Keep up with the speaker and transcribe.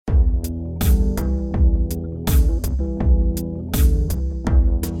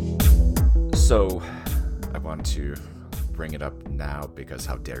So, I want to bring it up now because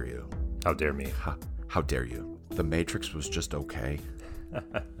how dare you? How dare me? How dare you? The Matrix was just okay.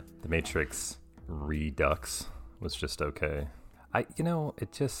 The Matrix Redux was just okay.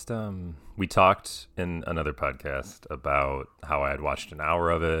 We talked in another podcast about how I had watched an hour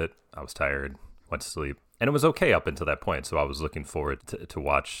of it. I was tired, went to sleep, and it was okay up until that point. So I was looking forward to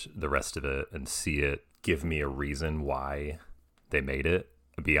watch the rest of it and see it give me a reason why they made it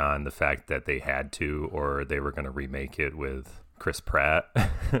beyond the fact that they had to, or they were going to remake it with Chris Pratt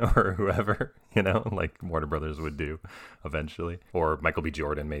or whoever, like Warner Brothers would do eventually, or Michael B.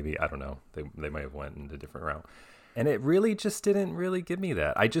 Jordan, maybe. I don't know. They might have went in a different route. And it really just didn't really give me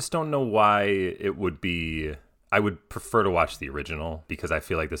that. I just don't know why it would be. I would prefer to watch the original because I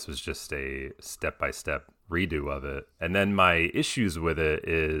feel like this was just a step-by-step redo of it. And then my issues with it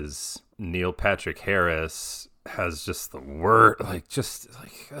is Neil Patrick Harris has just the word, ugh.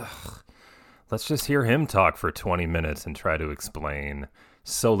 Let's just hear him talk for 20 minutes and try to explain.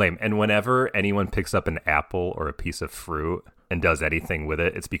 So lame. And whenever anyone picks up an apple or a piece of fruit and does anything with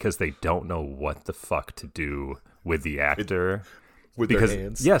it, it's because they don't know what the fuck to do with the actor. With their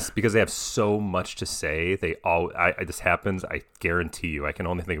hands. Yes, because they have so much to say. This happens, I guarantee you. I can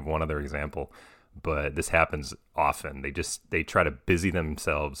only think of one other example, but this happens often. They try to busy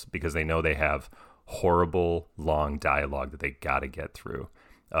themselves because they know they have horrible long dialogue that they got to get through.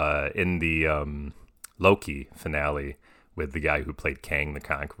 In the Loki finale with the guy who played Kang the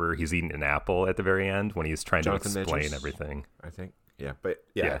Conqueror, he's eating an apple at the very end when he's trying Jonathan to explain Majors, everything. I think. Yeah, but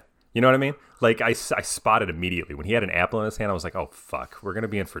yeah. You know what I mean? Like, I spotted immediately. When he had an apple in his hand, I was like, oh, fuck. We're going to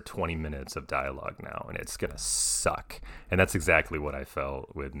be in for 20 minutes of dialogue now, and it's going to suck. And that's exactly what I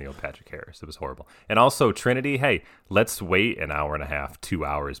felt with Neil Patrick Harris. It was horrible. And also, Trinity, hey, let's wait an hour and a half, 2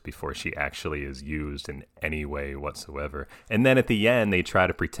 hours before she actually is used in any way whatsoever. And then at the end, they try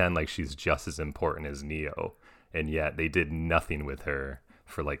to pretend like she's just as important as Neo, and yet they did nothing with her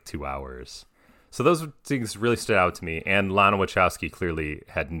for like 2 hours. So those things really stood out to me, and Lana Wachowski clearly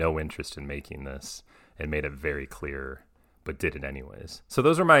had no interest in making this and made it very clear, but did it anyways. So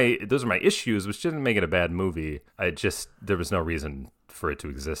those are my issues, which didn't make it a bad movie. There was no reason for it to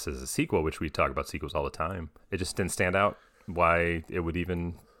exist as a sequel, which we talk about sequels all the time. It just didn't stand out why it would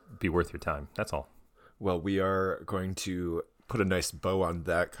even be worth your time. That's all. Well, we are going to put a nice bow on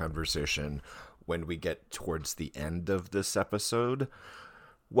that conversation when we get towards the end of this episode.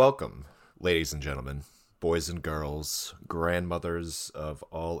 Welcome, ladies and gentlemen, boys and girls, grandmothers of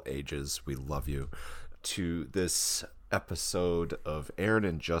all ages, we love you, to this episode of Aaron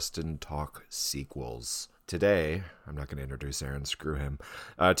and Justin Talk Sequels. Today, I'm not going to introduce Aaron, screw him.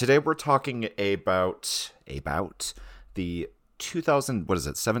 Today we're talking about the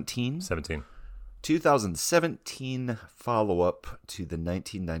 2017 follow-up to the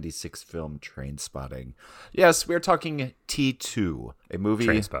 1996 film Trainspotting. Yes, we're talking T2, a movie...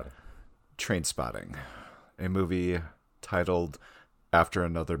 Trainspotting, a movie titled after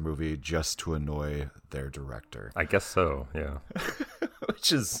another movie just to annoy their director. I guess so, yeah.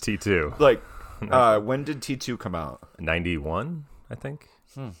 Which is... T2. Like, when did T2 come out? 91, I think.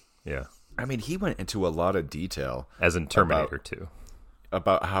 Yeah. I mean, he went into a lot of detail. As in Terminator 2.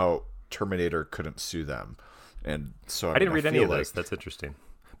 About how Terminator couldn't sue them. And so I didn't read any of this. That's interesting.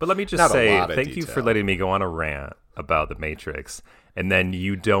 But let me just say, thank you for letting me go on a rant about The Matrix, and then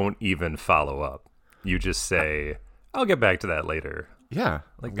you don't even follow up. You just say, I'll get back to that later. Yeah,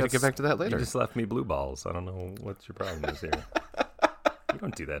 I'm going to get back to that later. You just left me blue balls. I don't know what your problem is here. You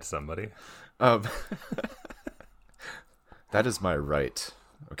don't do that to somebody. That is my right.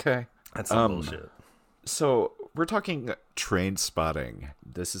 Okay. That's some bullshit. So we're talking Trainspotting.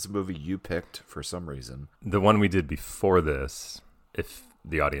 This is a movie you picked for some reason. The one we did before this, if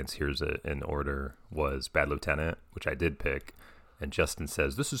the audience hears it in order, was Bad Lieutenant, which I did pick. And Justin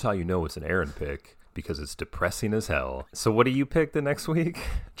says, this is how you know it's an Aaron pick, because it's depressing as hell. So what do you pick the next week?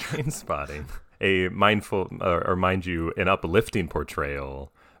 Trainspotting. A mindful, or mind you, an uplifting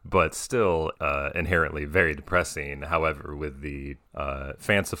portrayal, but still inherently very depressing. However, with the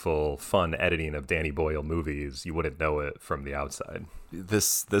fanciful, fun editing of Danny Boyle movies, you wouldn't know it from the outside.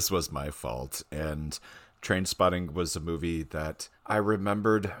 This was my fault, and Trainspotting was a movie that I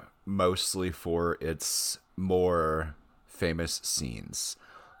remembered mostly for its more famous scenes.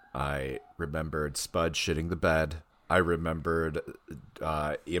 I remembered Spud shitting the bed. I remembered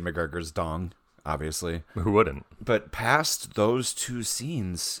Ian McGregor's dong, obviously. Who wouldn't? But past those two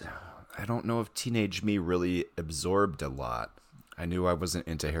scenes, I don't know if teenage me really absorbed a lot. I knew I wasn't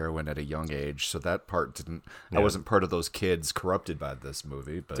into heroin at a young age, so that part didn't... Yeah. I wasn't part of those kids corrupted by this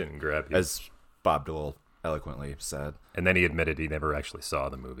movie. But didn't grab you. As Bob Dole eloquently said. And then he admitted he never actually saw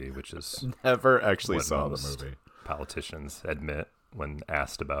the movie, which is Never actually what saw the most movie. politicians admit when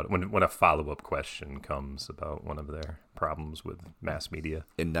asked about it, when a follow-up question comes about one of their problems with mass media.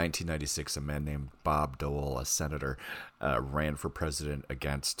 In 1996, a man named Bob Dole, a senator, ran for president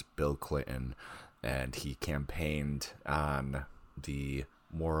against Bill Clinton, and he campaigned on the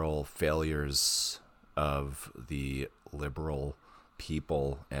moral failures of the liberal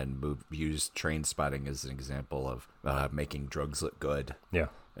people and used Trainspotting as an example of making drugs look good. Yeah.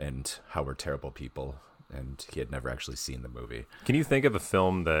 And how we're terrible people. And he had never actually seen the movie. Can you think of a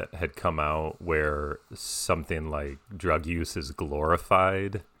film that had come out where something like drug use is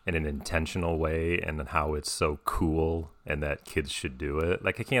glorified in an intentional way and how it's so cool and that kids should do it?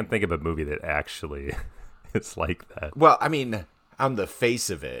 Like, I can't think of a movie that actually is like that. Well, I mean, on the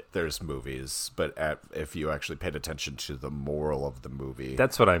face of it, there's movies, but if you actually paid attention to the moral of the movie...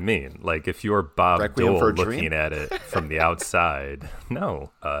 That's what I mean. Like, if you're Bob Requiem Dole for a looking Dream? at it from the outside,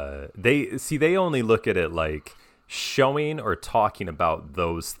 no. They only look at it like showing or talking about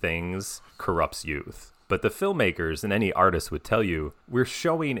those things corrupts youth. But the filmmakers and any artist would tell you, we're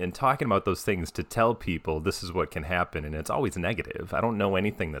showing and talking about those things to tell people this is what can happen, and it's always negative. I don't know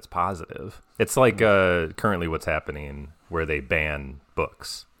anything that's positive. It's like currently what's happening where they ban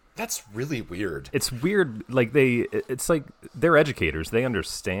books. That's really weird. It's weird. Like it's like they're educators. They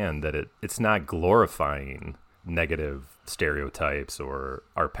understand that it's not glorifying negative stereotypes or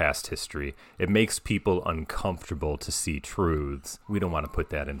our past history. It makes people uncomfortable to see truths. We don't want to put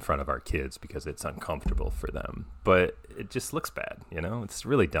that in front of our kids because it's uncomfortable for them. But it just looks bad, you know? It's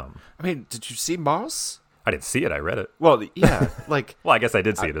really dumb. I mean, did you see Moss? I didn't see it. I read it. Well, yeah, like... Well, I guess I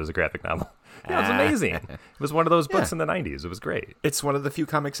did see it. It was a graphic novel. Yeah, it was amazing. It was one of those books in the 90s. It was great. It's one of the few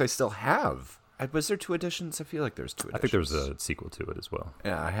comics I still have. Was there 2 editions? I feel like there's 2 editions. I think there was a sequel to it as well.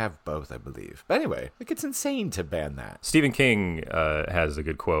 Yeah, I have both, I believe. But anyway, like, it's insane to ban that. Stephen King has a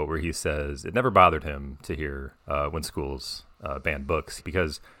good quote where he says it never bothered him to hear when schools ban books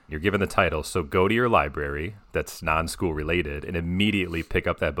because you're given the title, so go to your library that's non-school related and immediately pick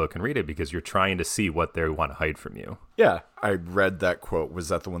up that book and read it because you're trying to see what they want to hide from you. Yeah, I read that quote. Was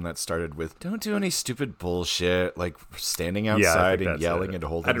that the one that started with, don't do any stupid bullshit, like standing outside and yelling and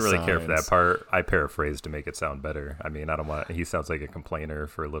holding I didn't really signs. care for that part. I paraphrased to make it sound better. I mean, I don't want, he sounds like a complainer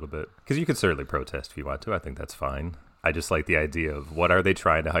for a little bit. Because you can certainly protest if you want to. I think that's fine. I just like the idea of what are they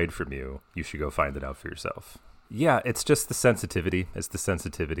trying to hide from you? You should go find it out for yourself. Yeah, it's just the sensitivity. It's the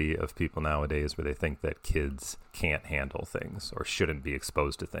sensitivity of people nowadays where they think that kids can't handle things or shouldn't be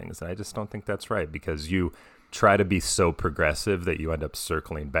exposed to things. And I just don't think that's right because you try to be so progressive that you end up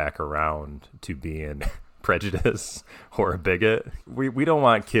circling back around to being prejudice or a bigot. We don't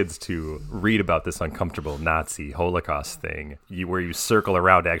want kids to read about this uncomfortable Nazi Holocaust thing where you circle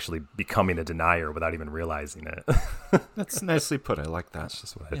around actually becoming a denier without even realizing it. That's nicely put. I like that. That's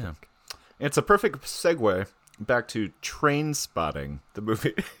just what I think. It's a perfect segue back to Trainspotting, the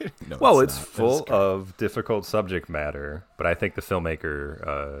movie. No, well, it's not. full of difficult subject matter, but I think the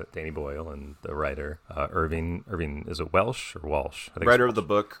filmmaker, Danny Boyle, and the writer, Irving, is it Welsh or Walsh? I think Writer of the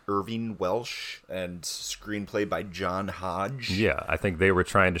book, Irving Welsh, and screenplay by John Hodge. Yeah, I think they were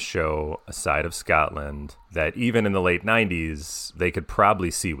trying to show a side of Scotland that even in the late 90s, they could probably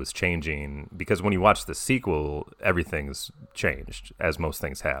see was changing because when you watch the sequel, everything's changed, as most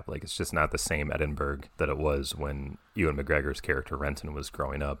things have. Like, it's just not the same Edinburgh that it was when Ewan McGregor's character Renton was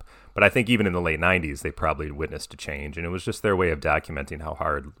growing up. But I think even in the late 90s, they probably witnessed a change, and it was just their way of documenting how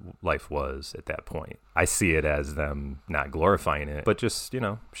hard life was at that point. I see it as them not glorifying it, but just,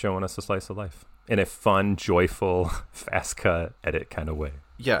 showing us a slice of life in a fun, joyful, fast-cut edit kind of way.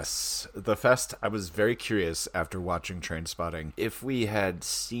 Yes, the fest. I was very curious after watching Trainspotting if we had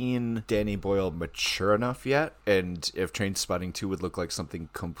seen Danny Boyle mature enough yet, and if Trainspotting 2 would look like something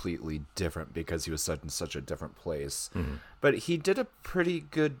completely different because he was set in such a different place. Mm-hmm. But he did a pretty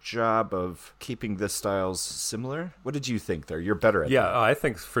good job of keeping the styles similar. What did you think there? You're better at that. Yeah, I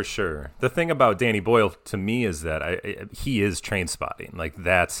think for sure. The thing about Danny Boyle to me is that he is Trainspotting. Like,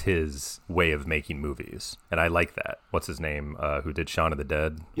 that's his way of making movies. And I like that. What's his name? Who did Shaun of the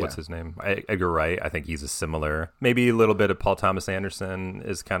Dead? What's his name? Edgar Wright. I think he's a similar. Maybe a little bit of Paul Thomas Anderson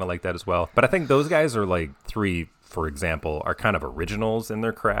is kind of like that as well. But I think those guys are like 3 for example, are kind of originals in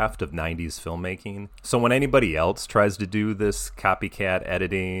their craft of 90s filmmaking. So when anybody else tries to do this copycat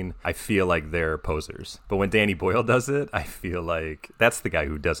editing, I feel like they're posers. But when Danny Boyle does it, I feel like that's the guy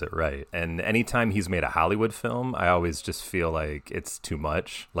who does it right. And anytime he's made a Hollywood film, I always just feel like it's too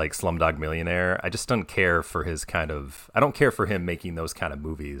much. Like Slumdog Millionaire, I just don't care for I don't care for him making those kind of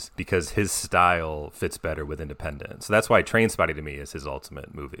movies because his style fits better with independent. So that's why Trainspotting to me is his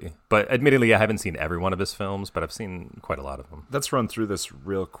ultimate movie. But admittedly, I haven't seen every one of his films, but I've seen quite a lot of them. Let's run through this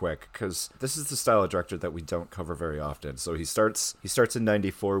real quick because this is the style of director that we don't cover very often. So he starts in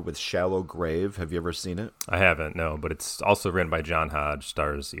 94 with Shallow Grave. Have you ever seen it? I haven't, no, but it's also written by John Hodge,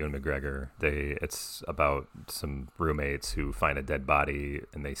 stars Ewan McGregor. It's about some roommates who find a dead body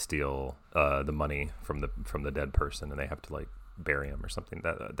and they steal the money from the dead person, and they have to like bury him or something.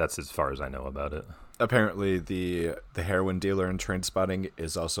 That's as far as I know about it. Apparently, the heroin dealer in Trainspotting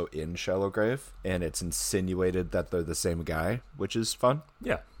is also in Shallow Grave, and it's insinuated that they're the same guy, which is fun.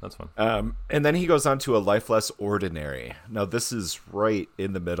 Yeah, that's fun. And then he goes on to A Life Less Ordinary. Now, this is right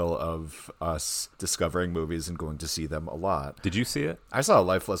in the middle of us discovering movies and going to see them a lot. Did you see it? I saw A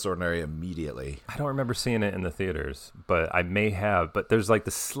Life Less Ordinary immediately. I don't remember seeing it in the theaters, but I may have. But there's like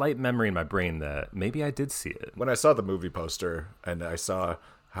the slight memory in my brain that maybe I did see it. When I saw the movie poster and I saw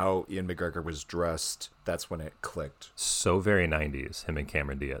how Ian McGregor was dressed, that's when it clicked. So very 90s, him and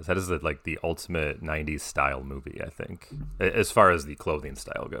Cameron Diaz. That is the ultimate 90s style movie, I think, as far as the clothing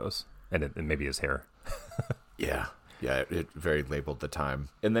style goes. And maybe his hair. Yeah, it very labeled the time.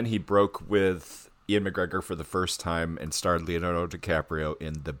 And then he broke with Ian McGregor for the first time and starred Leonardo DiCaprio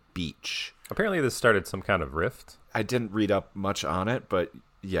in The Beach. Apparently this started some kind of rift. I didn't read up much on it, but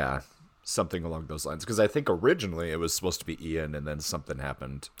yeah, something along those lines. Because I think originally it was supposed to be Ian, and then something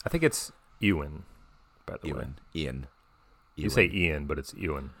happened. I think it's Ewan, by the way. Ian. You say Ian, but it's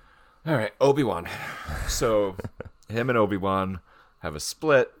Ewan. All right, Obi-Wan. So him and Obi-Wan have a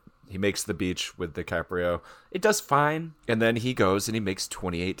split. He makes The Beach with DiCaprio. It does fine. And then he goes and he makes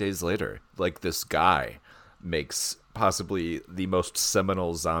 28 Days Later. Like, this guy makes possibly the most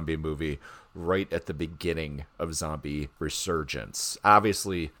seminal zombie movie right at the beginning of zombie resurgence.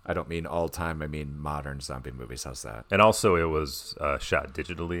 Obviously, I don't mean all time, I mean modern zombie movies. How's that? And also it was shot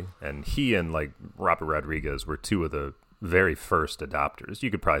digitally, and he and like Robert Rodriguez were two of the very first adopters. You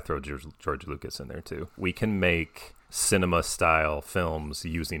could probably throw George Lucas in there too. We can make cinema style films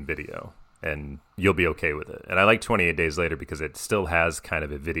using video, and you'll be okay with it. And I like 28 Days Later because it still has kind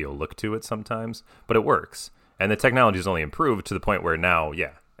of a video look to it sometimes, but it works. And the technology's only improved to the point where now,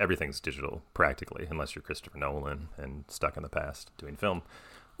 yeah, everything's digital practically, unless you're Christopher Nolan and stuck in the past doing film,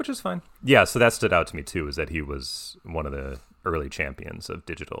 which is fine. Yeah, so that stood out to me too, is that he was one of the early champions of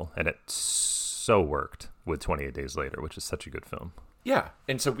digital, and it so worked with 28 Days Later, which is such a good film. Yeah,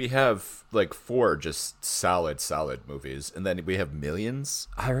 and so we have like 4 just solid movies, and then we have Millions.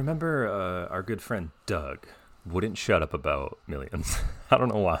 I remember our good friend Doug wouldn't shut up about Millions. I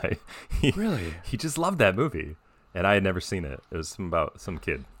don't know why. Really? He just loved that movie. And I had never seen it. It was about some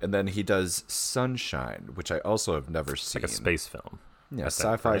kid. And then he does Sunshine, which I also have never seen. Like a space film. Yeah,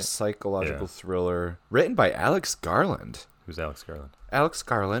 sci-fi psychological thriller. Written by Alex Garland. Who's Alex Garland? Alex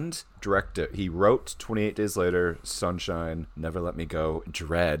Garland directed. He wrote 28 Days Later, Sunshine, Never Let Me Go,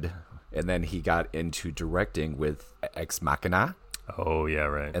 Dread. And then he got into directing with Ex Machina. Oh, yeah,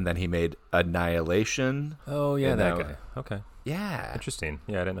 right. And then he made Annihilation. Oh, yeah, that guy. Okay. Yeah. Interesting.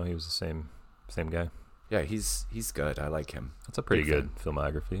 Yeah, I didn't know he was the same guy. Yeah, he's good. I like him. That's a pretty good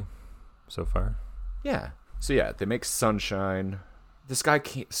filmography so far. Yeah. So yeah, they make Sunshine. This guy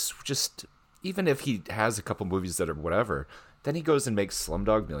can't just, even if he has a couple movies that are whatever, then he goes and makes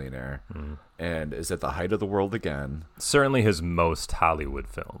Slumdog Millionaire and is at the height of the world again. Certainly his most Hollywood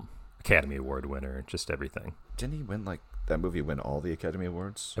film. Academy Award winner, just everything. Didn't he win that movie win all the Academy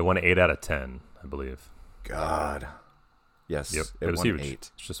Awards? It won 8 out of 10, I believe. God. Yes, yep, it was won huge.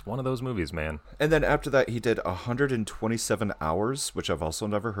 8. It's just one of those movies, man. And then after that, he did 127 Hours, which I've also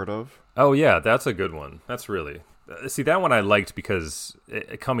never heard of. Oh, yeah, that's a good one. That's really... See, that one I liked because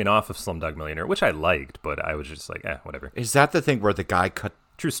coming off of Slumdog Millionaire, which I liked, but I was just like, whatever. Is that the thing where the guy cut...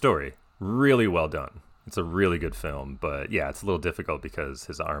 True story. Really well done. It's a really good film, but yeah, it's a little difficult because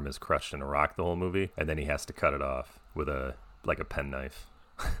his arm is crushed in a rock the whole movie, and then he has to cut it off with a penknife.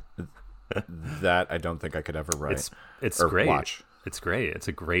 That I don't think I could ever write. It's great. Watch. It's great. It's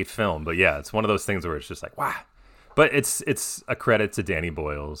a great film, but yeah, it's one of those things where it's just like, wow. But it's a credit to Danny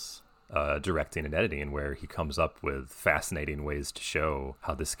Boyle's directing and editing, where he comes up with fascinating ways to show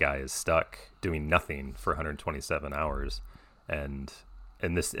how this guy is stuck doing nothing for 127 hours, and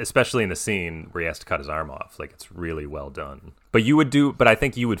And this, especially in the scene where he has to cut his arm off, like it's really well done. But I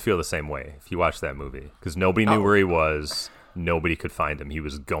think you would feel the same way if you watched that movie, because nobody knew where he was. Nobody could find him. He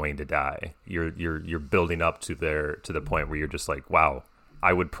was going to die. You're building up to the point where you're just like, wow,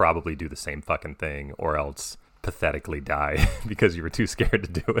 I would probably do the same fucking thing, or else pathetically die because you were too scared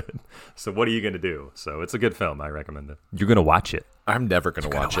to do it. So what are you going to do? So it's a good film. I recommend it. You're going to watch it. I'm never going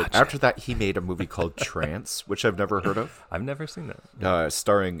to watch it. After that, he made a movie called Trance, which I've never heard of. I've never seen that.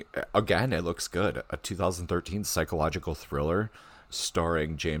 Starring, again, it looks good, a 2013 psychological thriller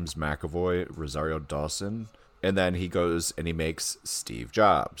starring James McAvoy, Rosario Dawson, and then he goes and he makes Steve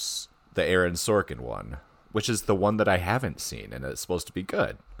Jobs, the Aaron Sorkin one, which is the one that I haven't seen, and it's supposed to be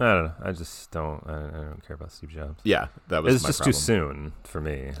good. I don't know. I just don't. I don't care about Steve Jobs. Yeah, that was. It's just too soon for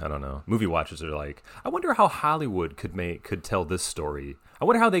me. I don't know. Movie watchers are like, I wonder how Hollywood could tell this story. I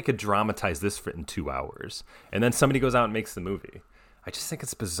wonder how they could dramatize this in 2 hours, and then somebody goes out and makes the movie. I just think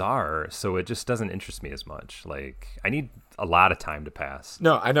it's bizarre, so it just doesn't interest me as much. Like, I need a lot of time to pass.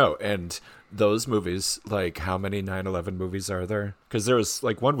 No, I know, and those movies, like, how many 9/11 movies are there? Because there was,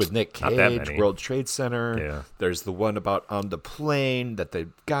 like, one with Nick Cage, World Trade Center. Yeah. There's the one about on the plane that the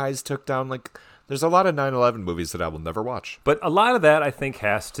guys took down. Like, there's a lot of 9/11 movies that I will never watch. But a lot of that, I think,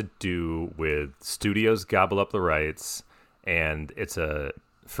 has to do with studios gobble up the rights, and it's a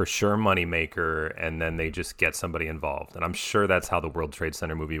for sure moneymaker, and then they just get somebody involved. And I'm sure that's how the World Trade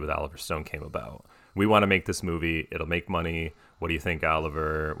Center movie with Oliver Stone came about. We want to make this movie. It'll make money. What do you think,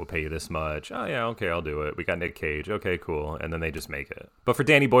 Oliver? We'll pay you this much. Oh, yeah, okay, I'll do it. We got Nick Cage. Okay, cool. And then they just make it. But for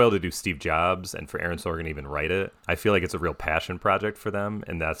Danny Boyle to do Steve Jobs and for Aaron Sorkin to even write it, I feel like it's a real passion project for them,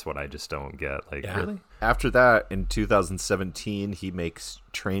 and that's what I just don't get. Like, really? After that, in 2017, he makes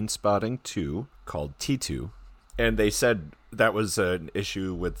Trainspotting 2, called T2. And they said that was an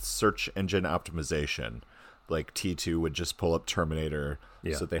issue with search engine optimization. Like, T2 would just pull up Terminator,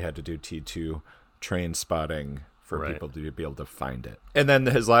 so they had to do T2 Trainspotting for people to be able to find it. And then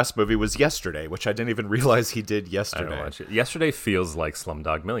his last movie was Yesterday, which I didn't even realize he did yesterday. I don't watch it. Yesterday feels like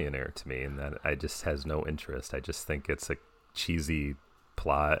Slumdog Millionaire to me, and that I just has no interest. I just think it's a cheesy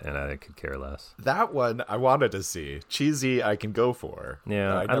plot, and I could care less. That one I wanted to see. Cheesy, I can go for.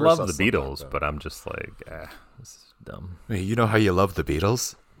 Yeah, I love the Beatles, but I'm just like, this is dumb. You know how you love the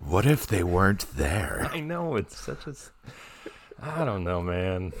Beatles? What if they weren't there? I know, it's such a... I don't know,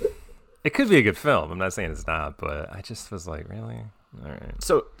 man. It could be a good film. I'm not saying it's not, but I just was like, really? All right.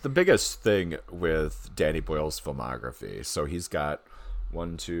 So the biggest thing with Danny Boyle's filmography, so he's got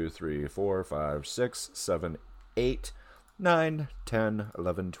 1, 2, 3, 4, 5, 6, 7, 8, 9, 10,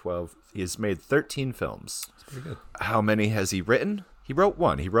 11, 12. He's made 13 films. That's pretty good. How many has he written? He wrote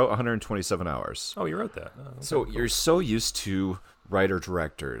one. He wrote 127 hours. Oh, you wrote that. Oh, so cool. You're so used to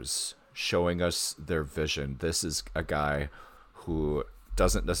writer-directors showing us their vision. This is a guy who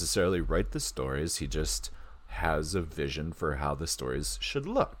doesn't necessarily write the stories. He just has a vision for how the stories should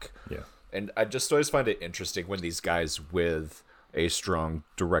look. Yeah. And I just always find it interesting when these guys with a strong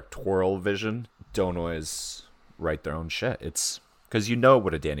directorial vision don't always write their own shit. It's because you know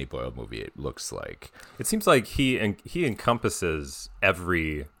what a Danny Boyle movie looks like. It seems like he encompasses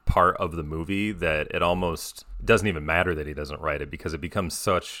every part of the movie that it almost doesn't even matter that he doesn't write it, because it becomes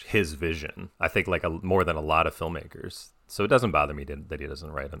such his vision. I think more than a lot of filmmakers. So it doesn't bother me that he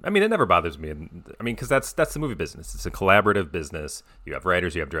doesn't write them. I mean, it never bothers me. I mean, because that's the movie business. It's a collaborative business. You have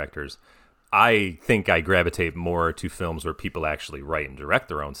writers, you have directors. I think I gravitate more to films where people actually write and direct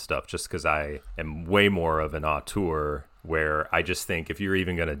their own stuff, just because I am way more of an auteur, where I just think if you're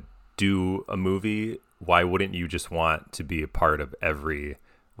even going to do a movie, why wouldn't you just want to be a part of every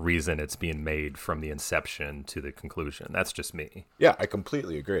reason it's being made from the inception to the conclusion? That's just me. Yeah, I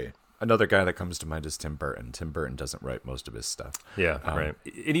completely agree. Another guy that comes to mind is Tim Burton. Tim Burton doesn't write most of his stuff. Yeah, right.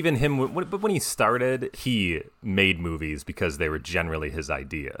 And even him, but when he started, he made movies because they were generally his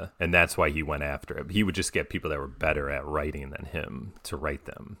idea, and that's why he went after it. He would just get people that were better at writing than him to write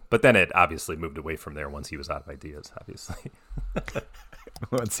them. But then it obviously moved away from there once he was out of ideas, obviously.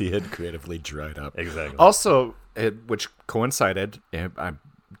 Once he had creatively dried up. Exactly. Also, which coincided,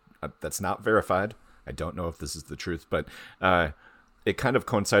 that's not verified. I don't know if this is the truth, but... it kind of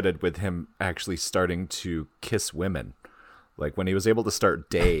coincided with him actually starting to kiss women. Like, when he was able to start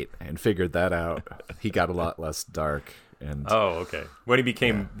date and figured that out, he got a lot less dark. And okay. When he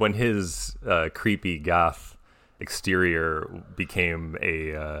became, when his creepy goth exterior became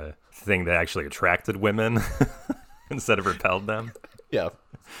a thing that actually attracted women instead of repelled them. Yeah.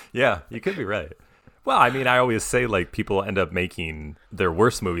 Yeah, you could be right. Well, I mean, I always say, like, people end up making their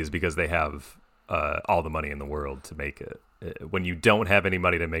worst movies because they have all the money in the world to make it. when you don't have any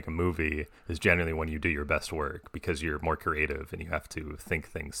money to make a movie is generally when you do your best work, because you're more creative and you have to think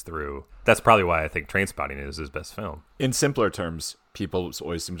things through. That's probably why I think Trainspotting is his best film. In simpler terms, people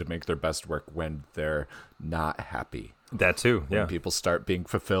always seem to make their best work when they're not happy. That too, yeah. When people start being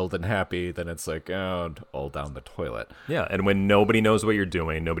fulfilled and happy, then it's like, oh, all down the toilet. Yeah, and when nobody knows what you're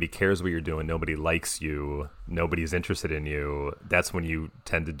doing, nobody cares what you're doing, nobody likes you, nobody's interested in you, that's when you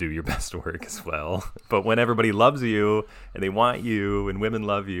tend to do your best work as well. But when everybody loves you, and they want you, and women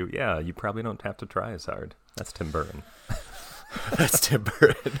love you, yeah, you probably don't have to try as hard. That's Tim Burton. That's Tim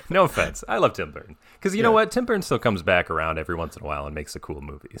Burton. No offense. I love Tim Burton. Because you know what? Tim Burton still comes back around every once in a while and makes a cool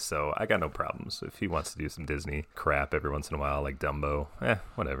movie. So I got no problems. If he wants to do some Disney crap every once in a while, like Dumbo,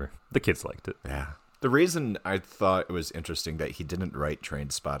 whatever. The kids liked it. Yeah. The reason I thought it was interesting that he didn't write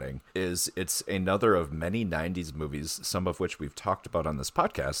Trainspotting is it's another of many 90s movies, some of which we've talked about on this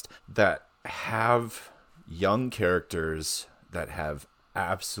podcast, that have young characters that have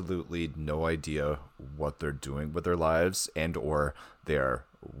absolutely no idea what they're doing with their lives, and or they're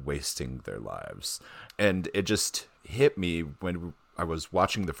wasting their lives. And it just hit me when I was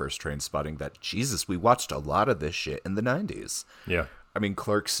watching the first Trainspotting that, Jesus, we watched a lot of this shit in the 90s. Yeah. I mean,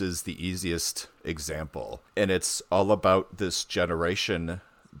 Clerks is the easiest example, and it's all about this generation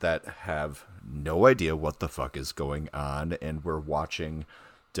that have no idea what the fuck is going on, and we're watching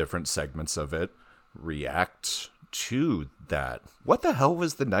different segments of it react to that. What the hell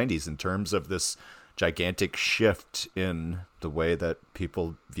was the 90s in terms of this gigantic shift in the way that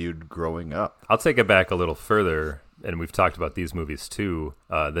people viewed growing up? I'll take it back a little further, and we've talked about these movies too,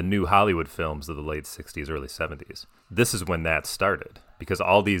 the new Hollywood films of the late 60s, early 70s. This is when that started, because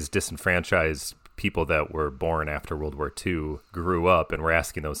all these disenfranchised people that were born after World War II grew up and were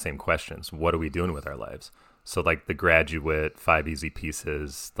asking those same questions. What are we doing with our lives? So like The Graduate, Five Easy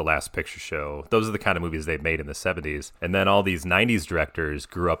Pieces, The Last Picture Show, those are the kind of movies they made in the 70s. And then all these 90s directors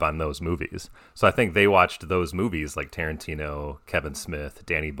grew up on those movies. So I think they watched those movies like Tarantino, Kevin Smith,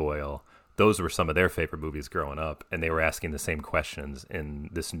 Danny Boyle. Those were some of their favorite movies growing up. And they were asking the same questions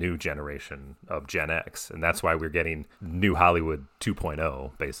in this new generation of Gen X. And that's why we're getting New Hollywood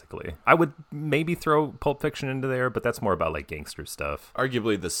 2.0, basically. I would maybe throw Pulp Fiction into there, but that's more about like gangster stuff.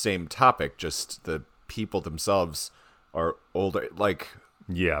 Arguably the same topic, just the people themselves are older, like,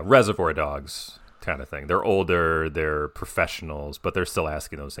 yeah, Reservoir Dogs kind of thing. They're older, they're professionals, but they're still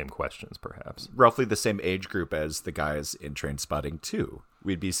asking those same questions, perhaps. Roughly the same age group as the guys in Trainspotting 2.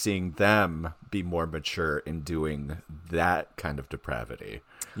 We'd be seeing them be more mature in doing that kind of depravity.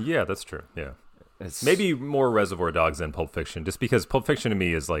 Yeah, that's true. Yeah. Maybe more Reservoir Dogs than Pulp Fiction, just because Pulp Fiction to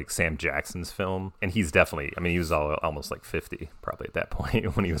me is like Sam Jackson's film. And he's definitely, I mean, he was almost like 50 probably at that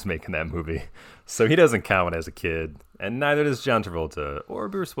point when he was making that movie. So he doesn't count as a kid. And neither does John Travolta or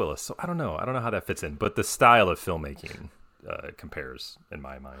Bruce Willis. So I don't know how that fits in. But the style of filmmaking compares in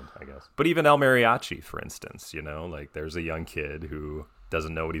my mind, I guess. But even El Mariachi, for instance, you know, like there's a young kid who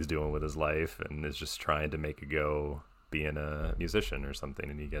doesn't know what he's doing with his life and is just trying to make a go being a musician or something,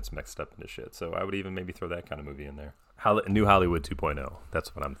 and he gets mixed up into shit. So I would even maybe throw that kind of movie in there. New Hollywood 2.0.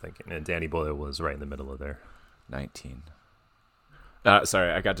 That's what I'm thinking. And Danny Boyle was right in the middle of there. 19.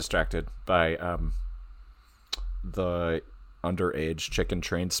 Sorry, I got distracted by the underage chicken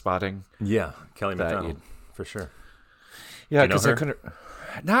Trainspotting. Yeah, Kelly Macdonald, for sure. Yeah, because I couldn't...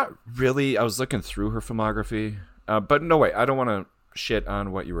 Not really. I was looking through her filmography. But no, wait, I don't want to shit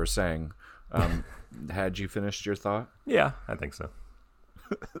on what you were saying. Had you finished your thought? Yeah, I think so.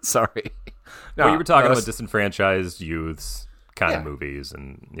 Sorry. No, you were talking about disenfranchised youths kind of movies,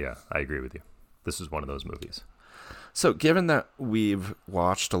 and yeah, I agree with you. This is one of those movies. So given that we've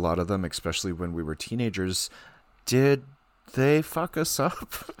watched a lot of them, especially when we were teenagers, did they fuck us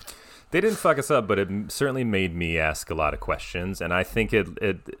up? They didn't fuck us up, but it certainly made me ask a lot of questions. And I think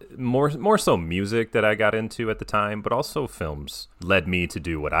it more so music that I got into at the time, but also films led me to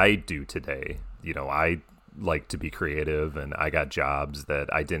do what I do today. You know, I like to be creative, and I got jobs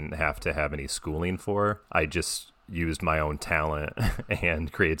that I didn't have to have any schooling for. I just used my own talent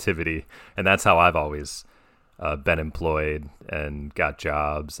and creativity. And that's how I've always been employed and got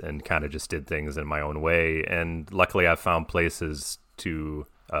jobs and kind of just did things in my own way. And luckily I've found places to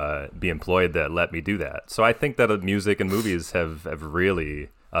be employed that let me do that. So I think that music and movies have really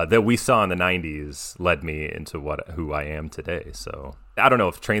that we saw in the 90s led me into who I am today. So I don't know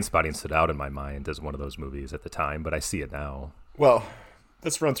if Trainspotting stood out in my mind as one of those movies at the time, but I see it now. Well,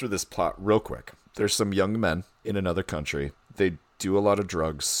 let's run through this plot real quick. There's some young men in another country. They do a lot of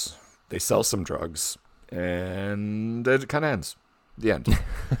drugs. They sell some drugs, and it kind of ends. The end.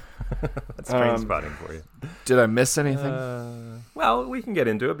 That's Trainspotting for you. Did I miss anything? Well, we can get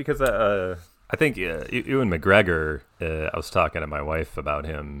into it because I think Ewan McGregor, I was talking to my wife about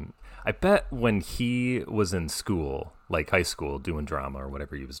him. I bet when he was in school, like high school, doing drama or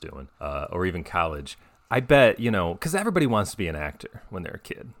whatever he was doing, or even college, I bet, because everybody wants to be an actor when they're a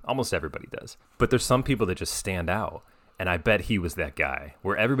kid. Almost everybody does. But there's some people that just stand out. And I bet he was that guy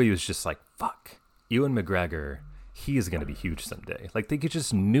where everybody was just like, fuck, Ewan McGregor, he is going to be huge someday. Like, they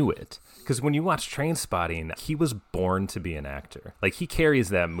just knew it. Because when you watch Trainspotting, he was born to be an actor. Like, he carries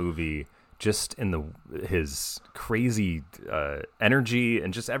that movie just in his crazy energy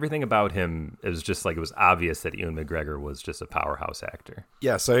and just everything about him. It was just like, it was obvious that Ewan McGregor was just a powerhouse actor.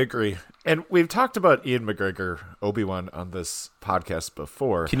 Yes, I agree. And we've talked about Ewan McGregor, Obi-Wan, on this podcast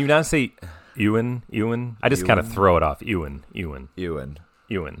before. Can you not say Ewan? I just kind of throw it off. Ewan.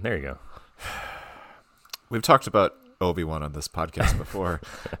 There you go. We've talked about Obi-Wan on this podcast before,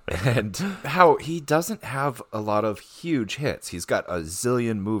 and how he doesn't have a lot of huge hits. He's got a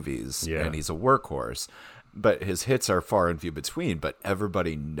zillion movies, and he's a workhorse, but his hits are far and few between, but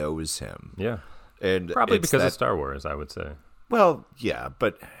everybody knows him. Yeah. And probably because of Star Wars, I would say. Well, yeah,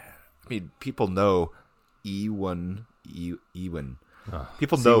 but I mean, people know Ewan.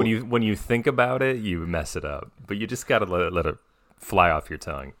 People know when you think about it, you mess it up, but you just got to let it fly off your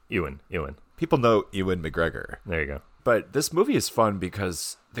tongue. Ewan. People know Ewan McGregor. There you go. But this movie is fun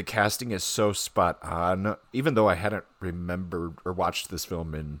because the casting is so spot on. Even though I hadn't remembered or watched this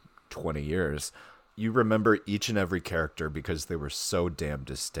film in 20 years, you remember each and every character because they were so damn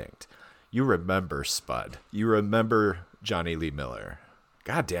distinct. You remember Spud. You remember Jonny Lee Miller.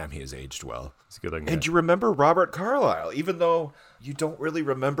 God damn, he has aged well. He's a good looking guy. And you remember Robert Carlyle, even though you don't really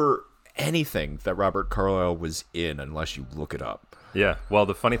remember anything that Robert Carlyle was in unless you look it up. Yeah. Well,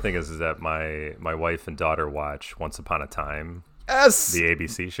 the funny thing is that my wife and daughter watch Once Upon a Time, yes, the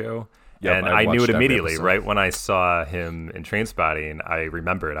ABC show. Yep, and I knew it immediately, right? When I saw him in Trainspotting, I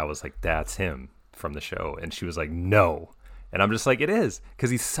remembered. I was like, that's him from the show. And she was like, no. And I'm just like, it is. Because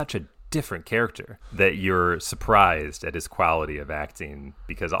he's such a different character that you're surprised at his quality of acting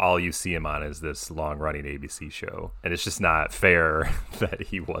because all you see him on is this long-running ABC show. And it's just not fair that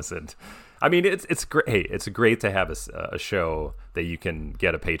he wasn't. I mean, it's great. Hey, it's great to have a show that you can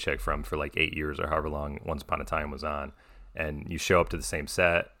get a paycheck from for like 8 years or however long Once Upon a Time was on, and you show up to the same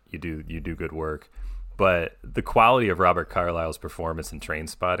set. You do good work, but the quality of Robert Carlyle's performance in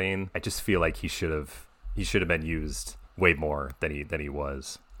Trainspotting, I just feel like he should have been used way more than he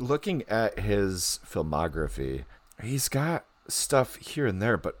was. Looking at his filmography, he's got stuff here and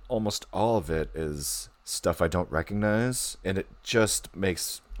there, but almost all of it is stuff I don't recognize, and it just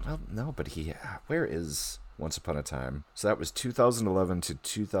makes. Well, no, but where is Once Upon a Time? So that was 2011 to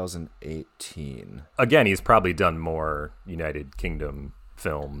 2018. Again, he's probably done more United Kingdom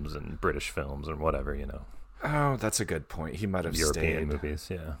films and British films and whatever, Oh, that's a good point. He might have European stayed movies,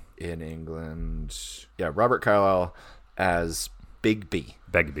 yeah. in England. Yeah, Robert Carlyle as Begbie.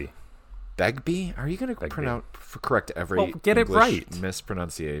 Begbie? Are you going to correct every get English it right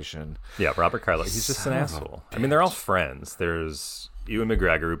mispronunciation? Yeah, Robert Carlyle. He's just an asshole. I mean, they're all friends. There's Ewan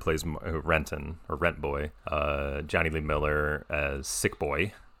McGregor, who plays Renton, or Rent Boy. Jonny Lee Miller as Sick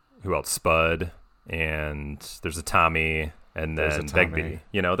Boy. Who else? Spud. And there's a Tommy. And then Begbie.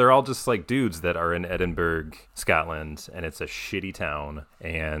 They're all just like dudes that are in Edinburgh, Scotland, and it's a shitty town,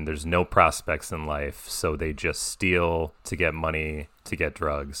 and there's no prospects in life, so they just steal to get money, to get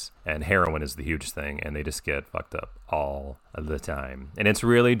drugs, and heroin is the huge thing, and they just get fucked up all the time. And it's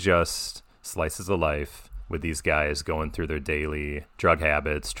really just slices of life with these guys going through their daily drug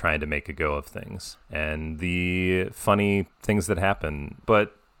habits, trying to make a go of things, and the funny things that happen.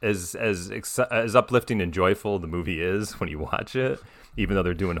 But as uplifting and joyful the movie is when you watch it, even though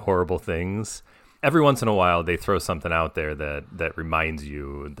they're doing horrible things, every once in a while they throw something out there that reminds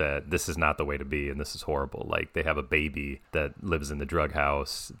you that this is not the way to be and this is horrible. Like they have a baby that lives in the drug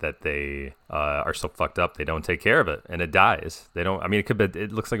house that they are so fucked up they don't take care of it and it dies. They don't. I mean,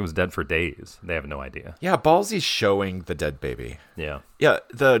 it looks like it was dead for days. They have no idea. Yeah, Ballsy's showing the dead baby. Yeah.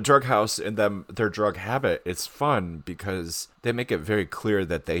 The drug house and their drug habit. It's fun because they make it very clear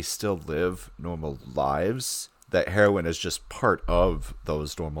that they still live normal lives. That heroin is just part of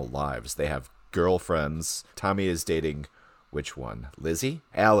those normal lives. They have girlfriends. Tommy is dating which one? Lizzie?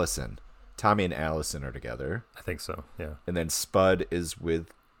 Allison. Tommy and Allison are together. I think so, yeah. And then Spud is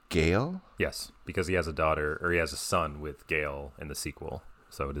with Gail? Yes, because he has a daughter, or he has a son with Gail in the sequel.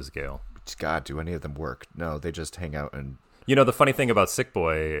 So it is Gail. God, do any of them work? No, they just hang out and... The funny thing about Sick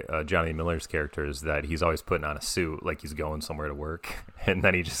Boy, Jonny Miller's character, is that he's always putting on a suit like he's going somewhere to work, and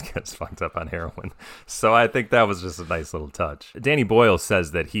then he just gets fucked up on heroin. So I think that was just a nice little touch. Danny Boyle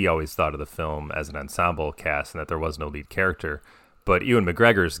says that he always thought of the film as an ensemble cast and that there was no lead character, But Ewan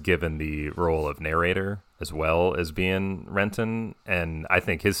McGregor's given the role of narrator as well as being Renton, and I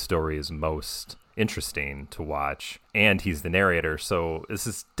think his story is most interesting to watch, and he's the narrator, so this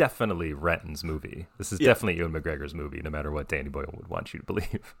is definitely Renton's movie. This is definitely Ewan McGregor's movie, no matter what Danny Boyle would want you to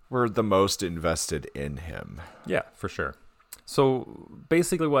believe. We're the most invested in him. Yeah, for sure. So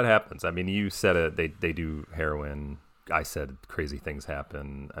basically what happens, I mean, you said it, they do heroin. I said crazy things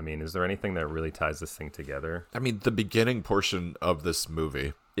happen. I mean, is there anything that really ties this thing together? I mean, the beginning portion of this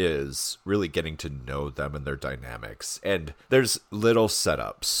movie is really getting to know them and their dynamics. And there's little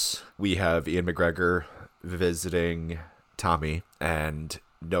setups. We have Ian McGregor visiting Tommy and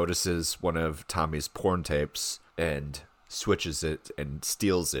notices one of Tommy's porn tapes and switches it and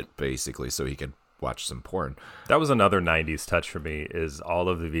steals it, basically, so he can watch some porn. That was another 90s touch for me, is all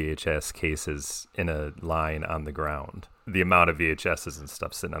of the VHS cases in a line on the ground. The amount of VHSs and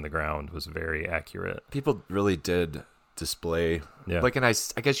stuff sitting on the ground was very accurate. People really did display, like, and I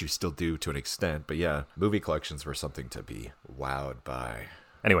guess you still do to an extent, but yeah, movie collections were something to be wowed by.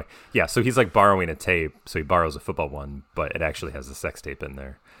 Anyway, yeah, so he's like borrowing a tape, so he borrows a football one, but it actually has a sex tape in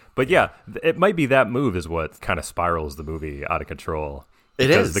there. But yeah, it might be that move is what kind of spirals the movie out of control.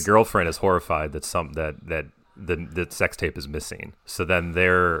 Because the girlfriend is horrified that the sex tape is missing. So then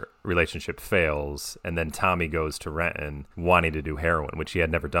their relationship fails, and then Tommy goes to Renton wanting to do heroin, which he had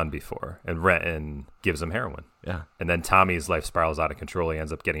never done before. And Renton gives him heroin. Yeah. And then Tommy's life spirals out of control. He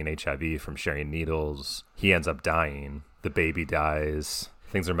ends up getting HIV from sharing needles. He ends up dying. The baby dies.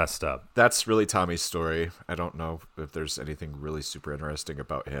 Things are messed up. That's really Tommy's story. I don't know if there's anything really super interesting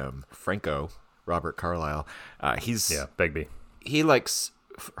about him. Franco, Robert Carlyle, Begbie. He likes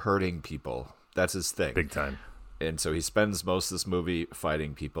hurting people. That's his thing. Big time. And so he spends most of this movie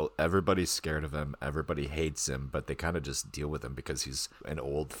fighting people. Everybody's scared of him. Everybody hates him, but they kind of just deal with him because he's an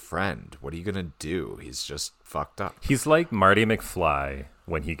old friend. What are you going to do? He's just fucked up. He's like Marty McFly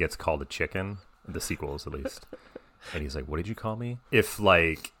when he gets called a chicken, the sequels at least. And he's like, what did you call me? If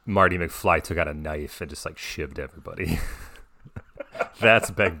like Marty McFly took out a knife and just like shivved everybody.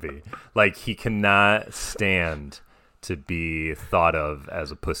 That's Begbie. Like, he cannot stand to be thought of as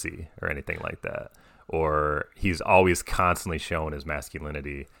a pussy or anything like that. Or he's always constantly shown his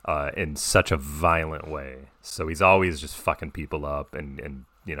masculinity in such a violent way. So he's always just fucking people up and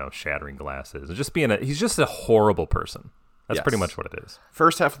you know, shattering glasses and just he's just a horrible person. That's pretty much what it is.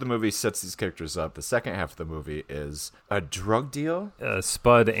 First half of the movie sets these characters up. The second half of the movie is a drug deal.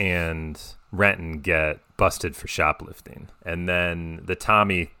 Spud and Renton get busted for shoplifting. And then the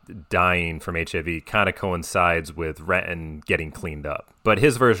Tommy dying from HIV kind of coincides with Renton getting cleaned up. But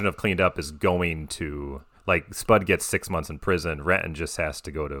his version of cleaned up is going to, like, Spud gets 6 months in prison. Renton just has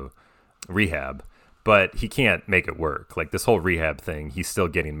to go to rehab. But he can't make it work. Like, this whole rehab thing, he's still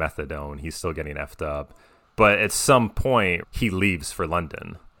getting methadone. He's still getting effed up. But at some point, he leaves for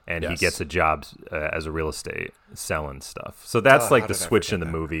London, and he gets a job as a real estate selling stuff. So that's like the switch in the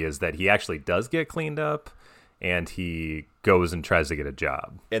movie, is that he actually does get cleaned up, and he goes and tries to get a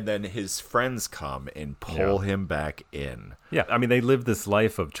job. And then his friends come and pull him back in. Yeah, I mean, they live this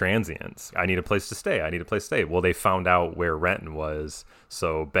life of transience. I need a place to stay. I need a place to stay. Well, they found out where Renton was,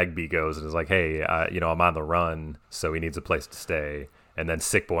 so Begbie goes and is like, hey, I'm on the run, so he needs a place to stay. And then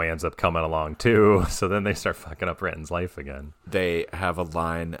Sick Boy ends up coming along too. So then they start fucking up Renton's life again. They have a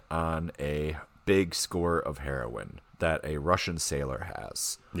line on a big score of heroin that a Russian sailor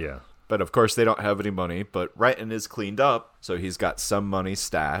has. Yeah. But of course they don't have any money, but Renton is cleaned up, so he's got some money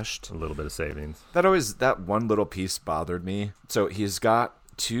stashed. A little bit of savings. That one little piece bothered me. So he's got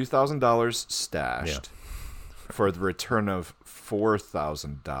 $2,000 stashed for the return of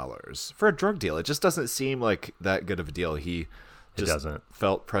 $4,000 for a drug deal. It just doesn't seem like that good of a deal. He doesn't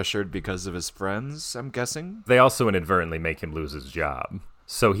felt pressured because of his friends, I'm guessing. They also inadvertently make him lose his job.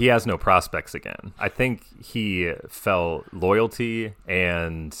 So he has no prospects again. I think he felt loyalty,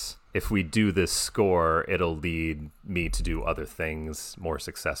 and if we do this score, it'll lead me to do other things more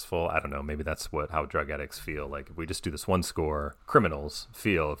successful. I don't know. Maybe that's how drug addicts feel. Like, if we just do this one score, criminals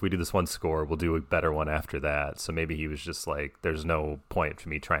feel, if we do this one score, we'll do a better one after that. So maybe he was just like, there's no point for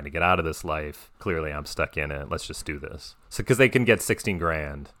me trying to get out of this life. Clearly, I'm stuck in it. Let's just do this. So, because they can get 16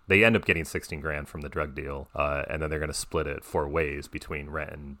 grand. They end up getting 16 grand from the drug deal. And then they're going to split it 4 ways between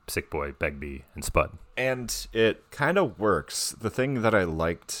Renton, Sick Boy, Begbie, and Spud. And it kind of works. The thing that I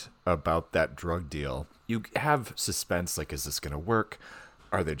liked about that drug deal, you have suspense, like, is this going to work?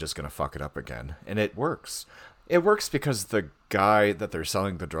 Are they just going to fuck it up again? And it works. It works because the guy that they're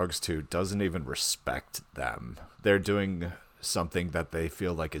selling the drugs to doesn't even respect them. They're doing something that they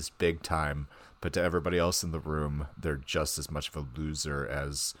feel like is big time, but to everybody else in the room, they're just as much of a loser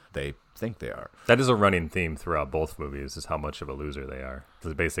as they think they are. That is a running theme throughout both movies, is how much of a loser they are.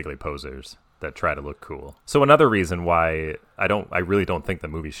 They're basically posers that try to look cool. So another reason why I really don't think the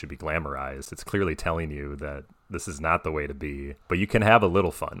movie should be glamorized. It's clearly telling you that this is not the way to be, but you can have a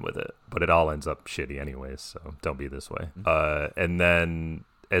little fun with it, but it all ends up shitty anyways, so don't be this way. And then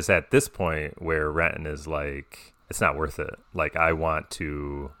it's at this point where Renton is like, it's not worth it. Like, I want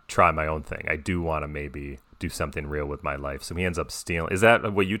to try my own thing. I do want to maybe do something real with my life. So he ends up stealing. Is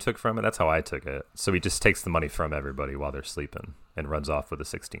that what you took from it? That's how I took it. So he just takes the money from everybody while they're sleeping and runs off with the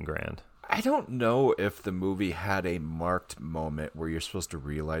 16 grand. I don't know if the movie had a marked moment where you're supposed to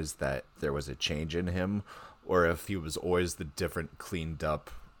realize that there was a change in him, or if he was always the different, cleaned up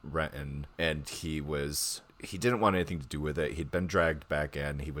Renton, and he didn't want anything to do with it. He'd been dragged back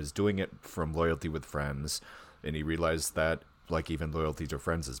in. He was doing it from loyalty with friends, and he realized that, like, even loyalty to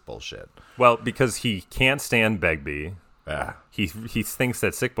friends is bullshit. Well, because he can't stand Begbie. Yeah. He thinks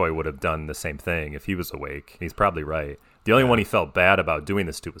that Sick Boy would have done the same thing if he was awake. He's probably right. The only one he felt bad about doing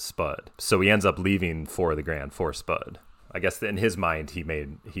this to was Spud. So he ends up leaving for the grand for Spud. I guess in his mind, he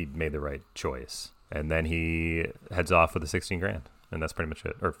made the right choice. And then he heads off with the 16 grand. And that's pretty much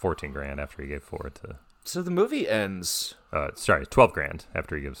it. Or 14 grand after he gave 4 to... So the movie ends... 12 grand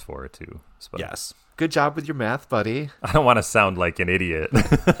after he gives 4 to Spud. Yes. Good job with your math, buddy. I don't want to sound like an idiot.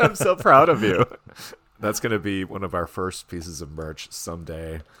 I'm so proud of you. That's going to be one of our first pieces of merch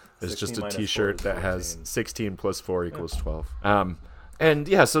someday. It's just a t-shirt that has 16 plus 4 equals 12. And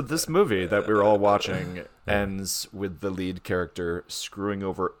yeah, so this movie that we were all watching ends with the lead character screwing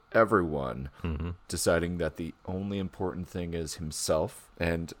over everyone, deciding that the only important thing is himself,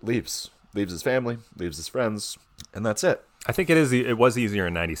 and leaves his family, leaves his friends, and that's it. I think it was easier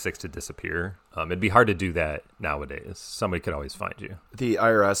in 96 to disappear. It'd be hard to do that nowadays. Somebody could always find you. The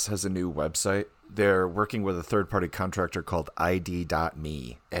IRS has a new website. They're working with a third-party contractor called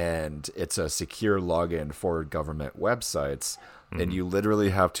ID.me, and it's a secure login for government websites. And you literally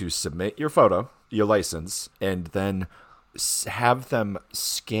have to submit your photo, your license, and then have them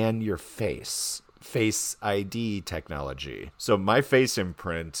scan your face ID technology. So my face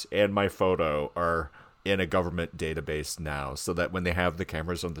imprint and my photo are in a government database now, so that when they have the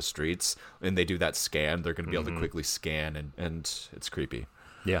cameras on the streets and they do that scan, they're going to be able to quickly scan, and it's creepy.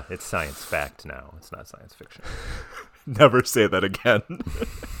 Yeah, it's science fact now. It's not science fiction. Never say that again.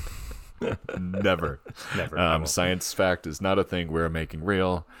 Never. Never. Science fact is not a thing we're making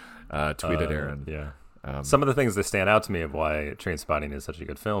real. Tweet at Aaron. Yeah. Some of the things that stand out to me of why Trainspotting is such a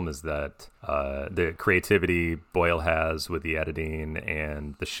good film is that the creativity Boyle has with the editing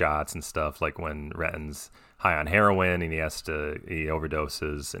and the shots and stuff, like when Renton's high on heroin and he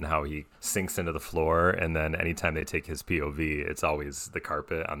overdoses, and how he sinks into the floor, and then anytime they take his POV, it's always the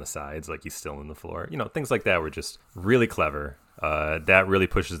carpet on the sides, like he's still in the floor. You know, things like that were just really clever. That really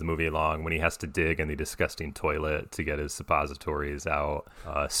pushes the movie along when he has to dig in the disgusting toilet to get his suppositories out.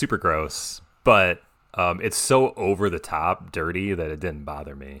 Super gross, but it's so over the top dirty that it didn't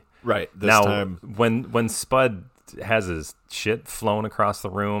bother me. Right. Time, when Spud has his shit flown across the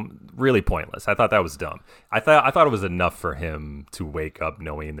room, really pointless. I thought that was dumb. I thought it was enough for him to wake up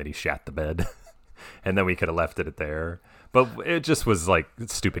knowing that he shat the bed, and then we could have left it there. But it just was like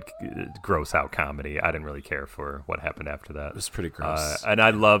stupid, gross out comedy. I didn't really care for what happened after that. It was pretty gross. And I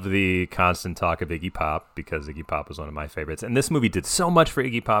love the constant talk of Iggy Pop, because Iggy Pop was one of my favorites. And this movie did so much for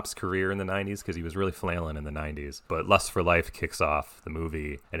Iggy Pop's career in the 90s, because he was really flailing in the 90s. But Lust for Life kicks off the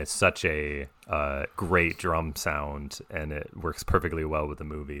movie, and it's such a great drum sound, and it works perfectly well with the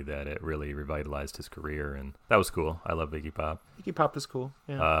movie, that it really revitalized his career. And that was cool. I love Iggy Pop. Iggy Pop is cool.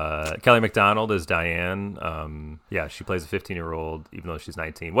 Yeah. Kelly Macdonald is Diane. She plays a 15-year-old, even though she's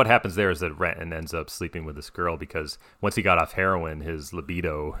 19. What happens there is that Renton ends up sleeping with this girl, because once he got off heroin, his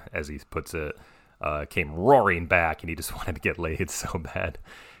libido, as he puts it, came roaring back, and he just wanted to get laid so bad.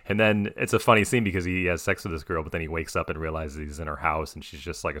 And then it's a funny scene, because he has sex with this girl, but then he wakes up and realizes he's in her house, and she's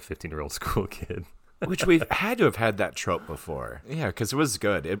just like a 15-year-old school kid. Which we've had to have had that trope before. Yeah, because it was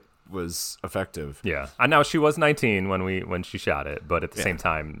good. It was effective. Yeah. And now she was 19 when she shot it, but at the same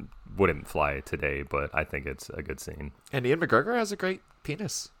time wouldn't fly today, but I think it's a good scene. And Ian McGregor has a great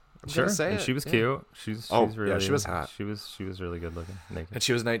penis. Sure. And she was cute. She's really, she was hot. She was really good looking. Naked. And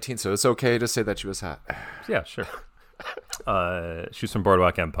she was 19, so it's okay to say that she was hot. Yeah, sure. She's from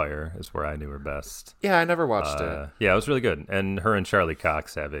Boardwalk Empire, is where I knew her best. Yeah, I never watched it. Yeah, it was really good. And her and Charlie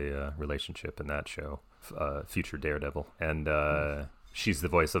Cox have a relationship in that show, future Daredevil. And she's the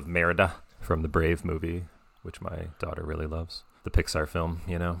voice of Merida from the Brave movie, which my daughter really loves. The Pixar film,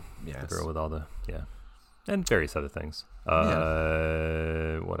 you know? Yes. The girl with all the... Yeah. and various other things.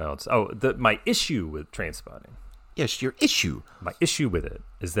 What else? Oh, my issue with Trainspotting. Yes, your issue. My issue with it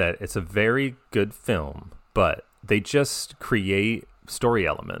is that it's a very good film, but they just create story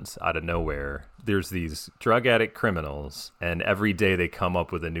elements out of nowhere. There's these drug addict criminals, and every day they come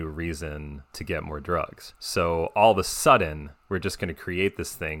up with a new reason to get more drugs. So all of a sudden, we're just going to create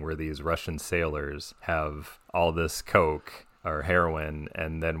this thing where these Russian sailors have all this coke or heroin,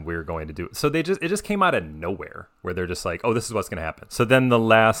 and then we're going to do it. So it just came out of nowhere, where they're just like, oh, this is what's going to happen. So then the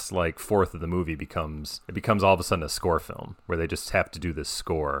last like fourth of the movie becomes all of a sudden a score film where they just have to do this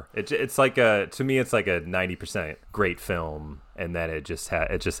score. It's like to me it's like a 90% great film, and then it just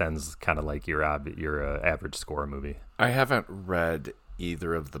ends kind of like your average score movie. I haven't read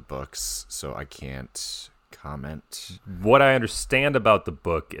either of the books, so I can't comment. What I understand about the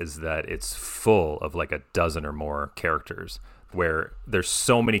book is that it's full of like a dozen or more characters, where there's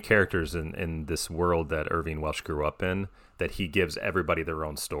so many characters in this world that Irving Welsh grew up in that he gives everybody their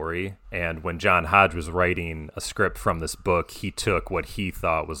own story. And when John Hodge was writing a script from this book, he took what he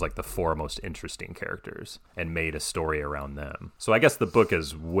thought was like the four most interesting characters and made a story around them. So I guess the book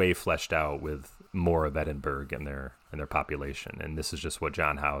is way fleshed out with more of Edinburgh and their population, and this is just what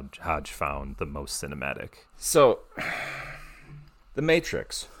John Hodge found the most cinematic. So, The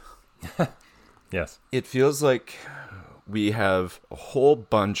Matrix. Yes. It feels like we have a whole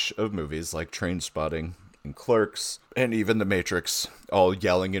bunch of movies like Trainspotting and Clerks and even The Matrix all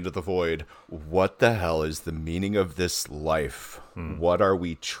yelling into the void, what the hell is the meaning of this life? What are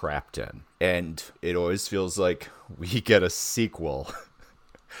we trapped in? And it always feels like we get a sequel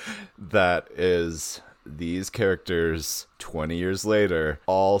that is these characters 20 years later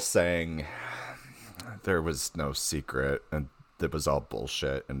all saying there was no secret and it was all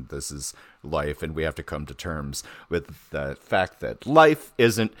bullshit and this is life and we have to come to terms with the fact that life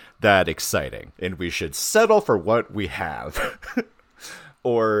isn't that exciting and we should settle for what we have.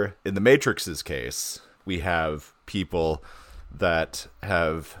 Or in the Matrix's case, we have people that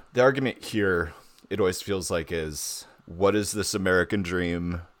have the argument here, it always feels like, is what is this American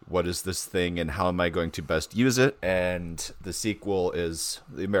dream? What is this thing and how am I going to best use it? And the sequel is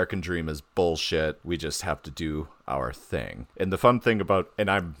the American dream is bullshit. We just have to do our thing. And the fun thing about,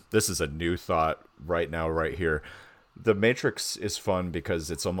 this is a new thought right now, right here. The Matrix is fun because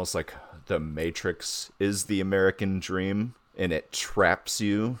it's almost like the Matrix is the American dream and it traps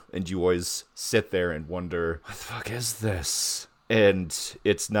you and you always sit there and wonder, what the fuck is this? And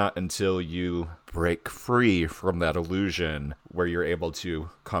it's not until you break free from that illusion where you're able to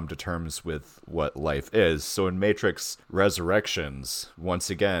come to terms with what life is. So in Matrix Resurrections, once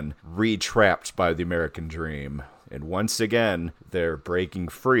again, re-trapped by the American dream. And once again, they're breaking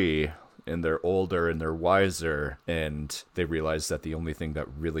free and they're older and they're wiser. And they realize that the only thing that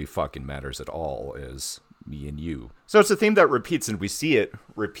really fucking matters at all is me and you. So it's a theme that repeats, and we see it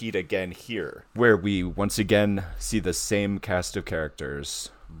repeat again here, where we once again see the same cast of characters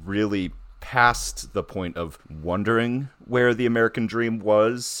really past the point of wondering where the American dream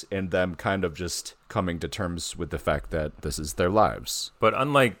was and them kind of just coming to terms with the fact that this is their lives. But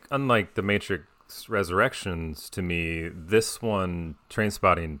unlike the Matrix Resurrections, to me, this one,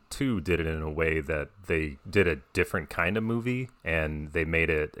 Trainspotting 2, did it in a way that they did a different kind of movie and they made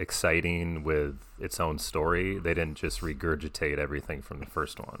it exciting with its own story. They didn't just regurgitate everything from the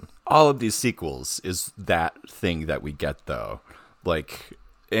first one. All of these sequels is that thing that we get, though.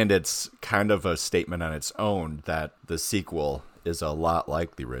 And it's kind of a statement on its own that the sequel is a lot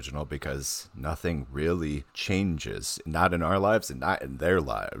like the original because nothing really changes, not in our lives and not in their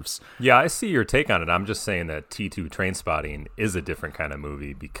lives. Yeah, I see your take on it. I'm just saying that T2 Trainspotting is a different kind of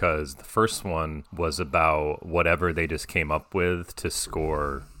movie because the first one was about whatever they just came up with to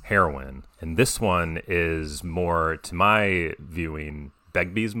score heroin. And this one is more, to my viewing,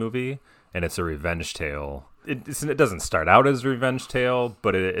 Begbie's movie, and it's a revenge tale. It doesn't start out as a revenge tale,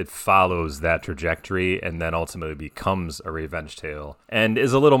 but it follows that trajectory and then ultimately becomes a revenge tale and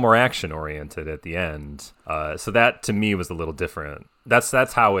is a little more action-oriented at the end. So that, to me, was a little different. That's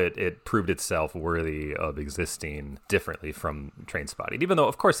how it proved itself worthy of existing differently from Trainspotting. Even though,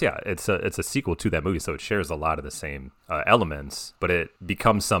 of course, yeah, it's a sequel to that movie, so it shares a lot of the same elements, but it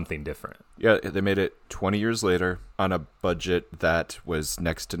becomes something different. Yeah, they made it 20 years later on a budget that was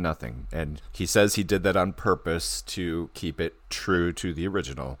next to nothing. And he says he did that on purpose to keep it true to the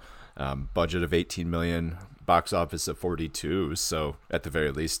original. Budget of $18 million, box office of 42, so at the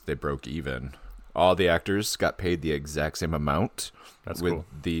very least, they broke even. All the actors got paid the exact same amount. That's with cool.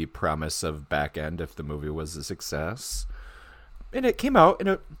 The promise of back end if the movie was a success. And it came out and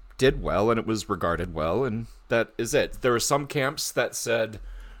it did well and it was regarded well, and that is it. There were some camps that said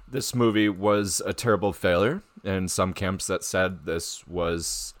This movie was a terrible failure, and some camps that said this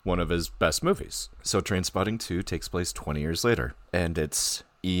was one of his best movies. So Trainspotting 2 takes place 20 years later, and it's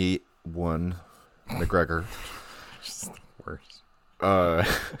Ewan McGregor. Just the worst.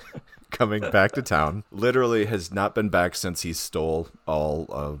 Coming back to town. Literally has not been back since he stole all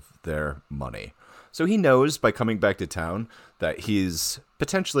of their money. So he knows by coming back to town that he's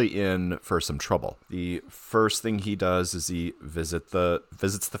potentially in for some trouble. The first thing he does is he visits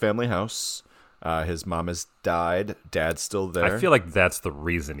the family house. His mom has died. Dad's still there. I feel like that's the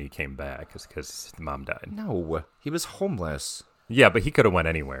reason he came back, is because his mom died. No, he was homeless. Yeah, but he could have went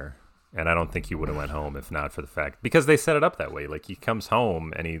anywhere. And I don't think he would have went home if not for the fact, because they set it up that way. Like, he comes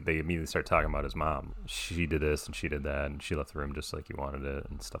home and they immediately start talking about his mom. She did this and she did that, and she left the room just like he wanted it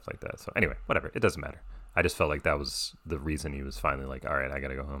and stuff like that. So anyway, whatever. It doesn't matter. I just felt like that was the reason he was finally like, all right, I got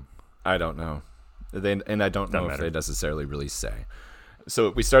to go home. I don't know. And I don't know if they necessarily really say. So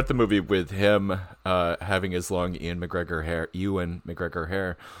we start the movie with him having his long Ewan McGregor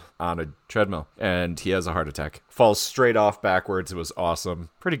hair on a treadmill, and he has a heart attack. Falls straight off backwards. It was awesome.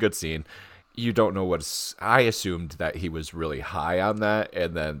 Pretty good scene. You don't know I assumed that he was really high on that,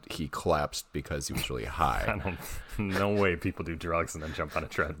 and then he collapsed because he was really high. No way people do drugs and then jump on a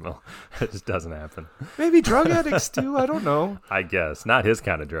treadmill. It just doesn't happen. Maybe drug addicts do. I don't know. I guess. Not his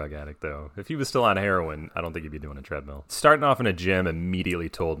kind of drug addict, though. If he was still on heroin, I don't think he'd be doing a treadmill. Starting off in a gym immediately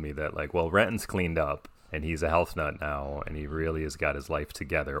told me that, like, well, Renton's cleaned up, and he's a health nut now, and he really has got his life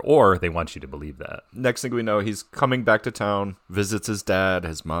together. Or they want you to believe that. Next thing we know, he's coming back to town, visits his dad,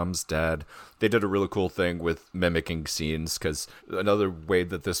 his mom's dad. They did a really cool thing with mimicking scenes, because another way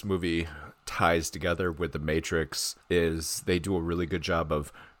that this movie ties together with The Matrix is they do a really good job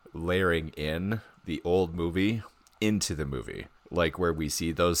of layering in the old movie into the movie. Like where we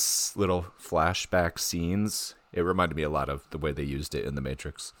see those little flashback scenes. It reminded me a lot of the way they used it in The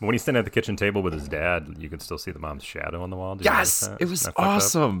Matrix. When he's sitting at the kitchen table with his dad, you can still see the mom's shadow on the wall. Yes! It was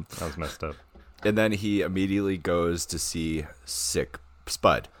awesome. That was messed up. And then he immediately goes to see sick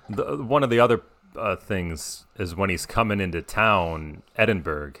Spud. One of the other things is when he's coming into town,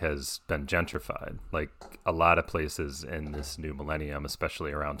 Edinburgh has been gentrified. Like a lot of places in this new millennium,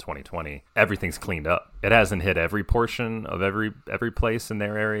 especially around 2020, everything's cleaned up. It hasn't hit every portion of every place in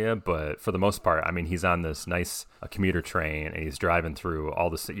their area, but for the most part, I mean, he's on this nice commuter train and he's driving through all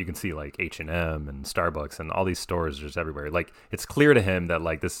this. You can see like H&M and Starbucks and all these stores just everywhere. Like it's clear to him that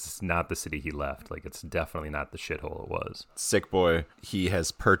like this is not the city he left. Like it's definitely not the shithole it was. Sick boy, he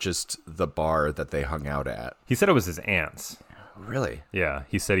has purchased the bar that they hung out at. He said it was his aunt's. Really? Yeah,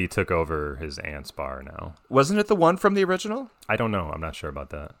 he said he took over his aunt's bar now. Wasn't it the one from the original? I don't know. I'm not sure about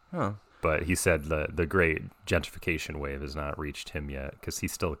that. Oh. But he said the great gentrification wave has not reached him yet because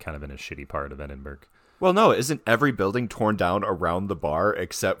he's still kind of in a shitty part of Edinburgh. Well, no, isn't every building torn down around the bar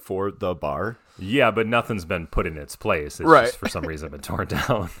except for the bar? Yeah, but nothing's been put in its place. It's right. Just for some reason been torn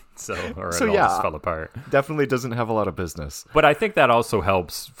down. So it all just fell apart. Definitely doesn't have a lot of business. But I think that also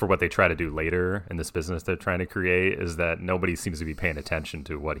helps for what they try to do later in this business they're trying to create, is that nobody seems to be paying attention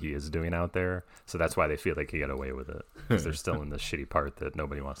to what he is doing out there. So that's why they feel like he got away with it. Because they're still in the shitty part that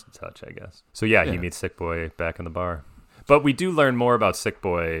nobody wants to touch, I guess. So yeah, he meets Sick Boy back in the bar. But we do learn more about Sick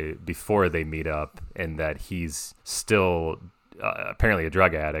Boy before they meet up, in that he's still apparently a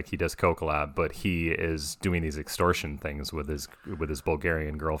drug addict. He does coke a lot, but he is doing these extortion things with his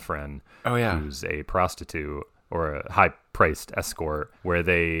Bulgarian girlfriend, who's a prostitute or a high-priced escort, where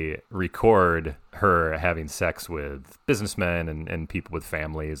they record her having sex with businessmen and people with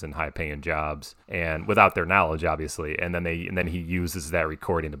families and high-paying jobs, and without their knowledge, obviously. And then he uses that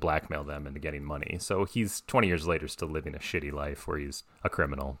recording to blackmail them into getting money. So he's 20 years later still living a shitty life where he's a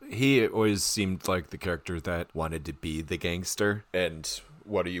criminal. He always seemed like the character that wanted to be the gangster. And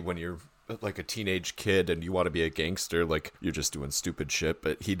what are you when you're like a teenage kid and you want to be a gangster? Like, you're just doing stupid shit.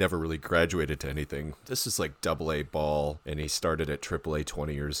 But he never really graduated to anything. This is like AA ball, and he started at AAA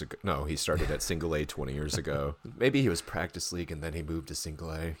 20 years ago. No, he started at single A 20 years ago. Maybe he was practice league and then he moved to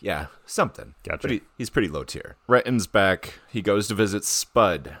single A. Yeah, something. Gotcha. But he's pretty low tier. Renton's back. He goes to visit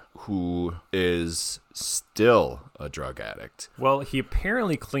Spud, who is still a drug addict. Well, he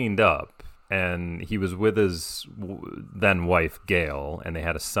apparently cleaned up. And he was with his then wife, Gail, and they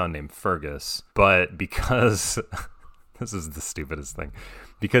had a son named Fergus. But because, this is the stupidest thing,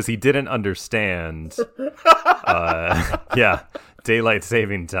 because he didn't understand, daylight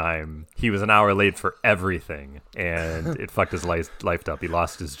saving time, he was an hour late for everything. And it fucked his life up. He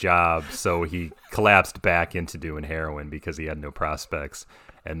lost his job, so he collapsed back into doing heroin because he had no prospects.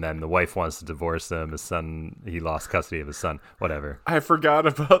 And then the wife wants to divorce him. His son, he lost custody of his son. Whatever. I forgot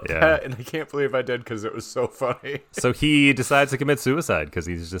about that, and I can't believe I did because it was so funny. So he decides to commit suicide because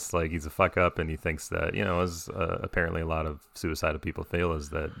he's just like, he's a fuck up, and he thinks that, as apparently a lot of suicidal people feel, is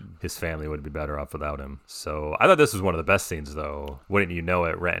that his family would be better off without him. So I thought this was one of the best scenes, though. Wouldn't you know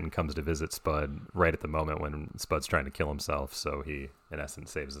it, Renton comes to visit Spud right at the moment when Spud's trying to kill himself. So he, in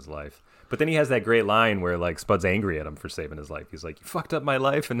essence, saves his life. But then he has that great line where, like, Spud's angry at him for saving his life. He's like, you fucked up my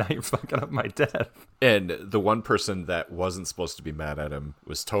life, and now you're fucking up my death. And the one person that wasn't supposed to be mad at him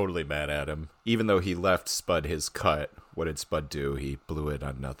was totally mad at him. Even though he left Spud his cut, what did Spud do? He blew it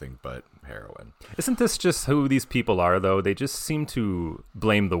on nothing but heroin. Isn't this just who these people are, though? They just seem to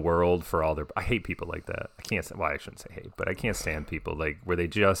blame the world for all their... I hate people like that. I shouldn't say hate, but I can't stand people like where they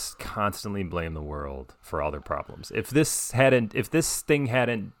just constantly blame the world for all their problems. If this thing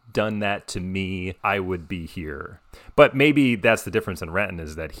hadn't done that to me, I would be here. But maybe that's the difference in Renton,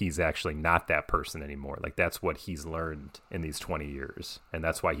 is that he's actually not that person anymore. Like, that's what he's learned in these 20 years. And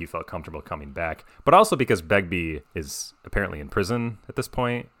that's why he felt comfortable coming back. But also because Begbie is apparently in prison at this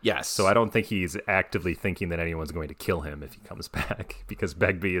point. Yes. So I don't think he's actively thinking that anyone's going to kill him if he comes back, because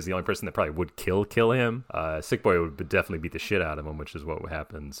Begbie is the only person that probably would kill him. Sick Boy would definitely beat the shit out of him, which is what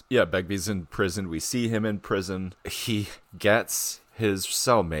happens. Yeah, Begbie's in prison. We see him in prison. He gets his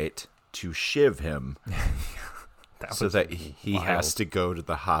cellmate to shiv him so that he has to go to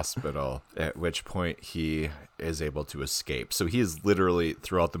the hospital, at which point he is able to escape. So he is literally,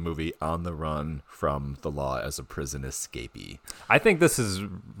 throughout the movie, on the run from the law as a prison escapee. I think this is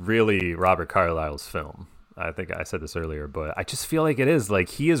really Robert Carlyle's film. I think I said this earlier, but I just feel like it is. Like,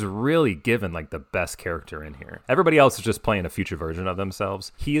 he is really given like the best character in here. Everybody else is just playing a future version of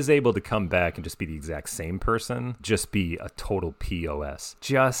themselves. He is able to come back and just be the exact same person, just be a total POS.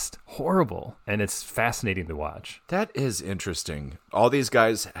 Just horrible. And it's fascinating to watch. That is interesting. All these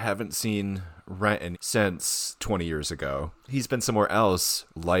guys haven't seen Renton since 20 years ago. He's been somewhere else,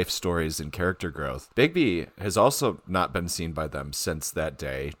 life stories and character growth. Begbie has also not been seen by them since that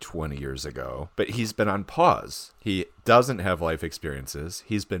day 20 years ago, but he's been on pause. He doesn't have life experiences.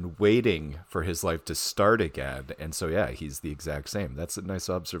 He's been waiting for his life to start again. And so, yeah, he's the exact same. That's a nice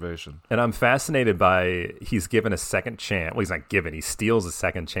observation. And I'm fascinated by, he's given a second chance. Well, he's not given. He steals a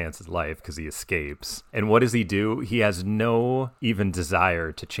second chance at life because he escapes. And what does he do? He has no even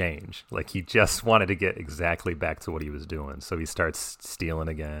desire to change. Like, he just wanted to get exactly back to what he was doing. So he starts stealing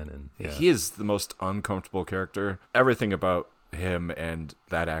again. And yeah. He is the most uncomfortable character. Everything about him and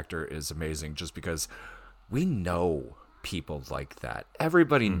that actor is amazing, just because we know people like that.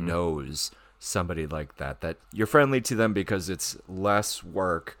 Everybody knows somebody like that you're friendly to them because it's less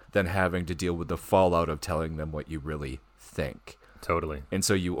work than having to deal with the fallout of telling them what you really think. Totally. And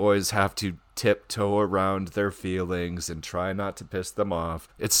so you always have to tiptoe around their feelings and try not to piss them off.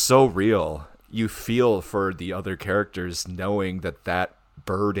 It's so real. You feel for the other characters knowing that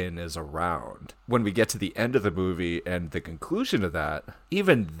burden is around. When we get to the end of the movie and the conclusion of that,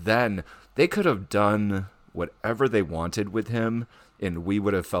 even then, they could have done whatever they wanted with him, and we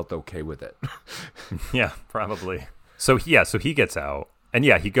would have felt okay with it. Yeah, probably. So he gets out, and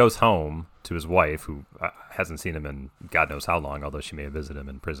yeah, he goes home to his wife, who hasn't seen him in God knows how long, although she may have visited him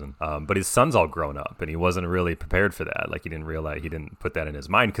in prison. But his son's all grown up, and he wasn't really prepared for that. Like, he didn't put that in his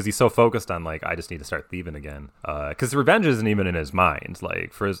mind, because he's so focused on, like, I just need to start thieving again. Because revenge isn't even in his mind.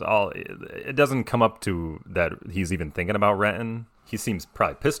 Like, it doesn't come up to that he's even thinking about Renton. He seems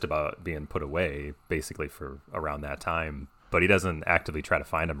probably pissed about being put away, basically, for around that time. But he doesn't actively try to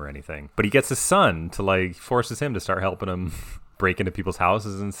find him or anything. But he gets his son to, like, forces him to start helping him break into people's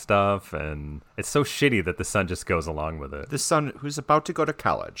houses and stuff, and it's so shitty that the son just goes along with it. The son who's about to go to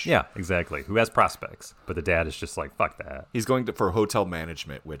college. Yeah, exactly. Who has prospects. But the dad is just like, fuck that. He's going for hotel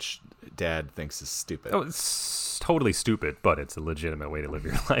management, which dad thinks is stupid. Oh, it's totally stupid, but it's a legitimate way to live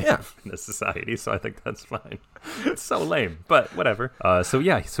your life in this society, so I think that's fine. It's so lame, but whatever. So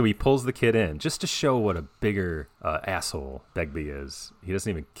he pulls the kid in just to show what a bigger asshole Begbie is. He doesn't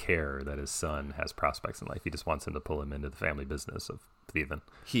even care that his son has prospects in life. He just wants him to pull him into the family business of thieving.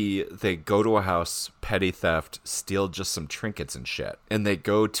 They go to a house, petty theft, steal just some trinkets and shit, and they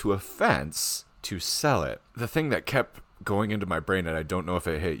go to a fence to sell it. The thing that kept going into my brain, and I don't know if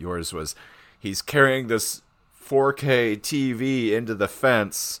it hit yours, was he's carrying this 4K TV into the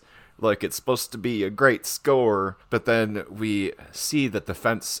fence like it's supposed to be a great score, but then we see that the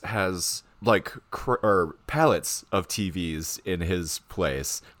fence has like or pallets of TVs in his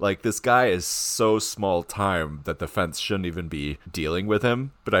place. Like, this guy is so small time that the fence shouldn't even be dealing with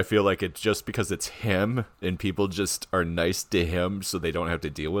him. But I feel like it's just because it's him and people just are nice to him so they don't have to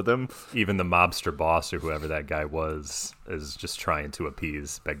deal with him. Even the mobster boss or whoever that guy was is just trying to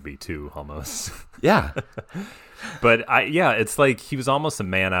appease Begbie too, almost. Yeah. But it's like he was almost a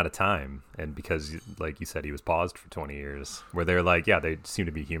man out of time. And because, like you said, he was paused for 20 years, where they're like, yeah, they seem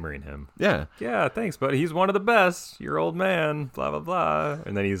to be humoring him. Yeah. Yeah, thanks, but he's one of the best. Your old man, blah, blah, blah.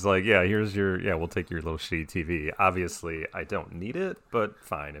 And then he's like, yeah, we'll take your little shitty TV. Obviously, I don't need it, but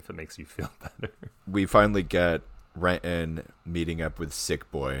fine if it makes you feel better. We finally get Renton meeting up with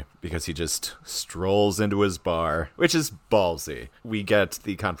Sick Boy because he just strolls into his bar, which is ballsy. We get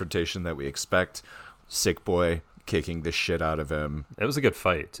the confrontation that we expect. Sick Boy kicking the shit out of him. It was a good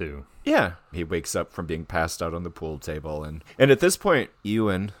fight, too. Yeah. He wakes up from being passed out on the pool table. And at this point,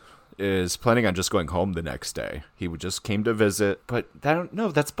 Ewan is planning on just going home the next day. He just came to visit, but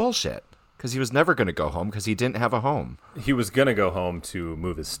that's bullshit. Because he was never going to go home because he didn't have a home. He was going to go home to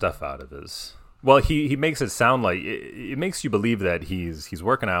move his stuff out of his... Well, he makes it sound like... It makes you believe that he's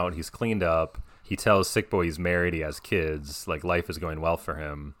working out, he's cleaned up. He tells Sick Boy he's married, he has kids, like life is going well for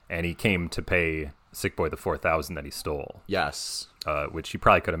him. And he came to pay Sick Boy the $4,000 that he stole. Yes. Which he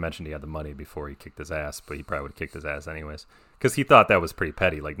probably could have mentioned he had the money before he kicked his ass, but he probably would have kicked his ass anyways. Because he thought that was pretty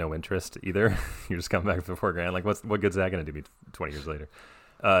petty, like no interest either. You just come back for $4,000. Like, what good's that going to do me 20 years later?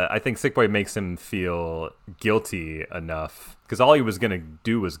 I think Sick Boy makes him feel guilty enough, because all he was going to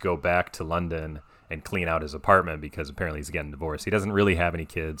do was go back to London and clean out his apartment because apparently he's getting divorced. He doesn't really have any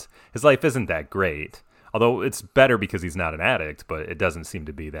kids. His life isn't that great. Although it's better because he's not an addict, but it doesn't seem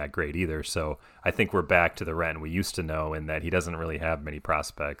to be that great either. So I think we're back to the Renton we used to know in that he doesn't really have many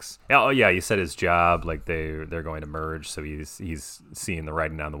prospects. Oh, yeah, you said his job, like they're going to merge, so he's seeing the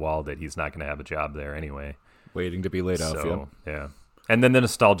writing on the wall that he's not going to have a job there anyway. Waiting to be laid off, yeah. And then the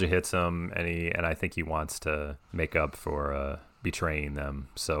nostalgia hits him, and I think he wants to make up for betraying them.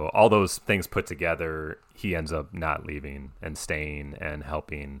 So all those things put together, he ends up not leaving and staying and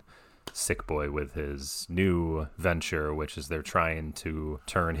helping Sick Boy with his new venture, which is they're trying to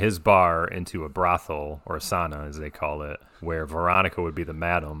turn his bar into a brothel, or a sauna as they call it, where Veronica would be the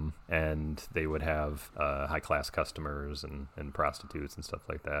madam and they would have high-class customers and prostitutes and stuff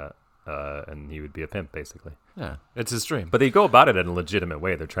like that. And he would be a pimp, basically. Yeah, it's his dream. But they go about it in a legitimate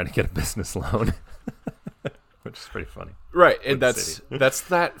way. They're trying to get a business loan, which is pretty funny. Right, and that's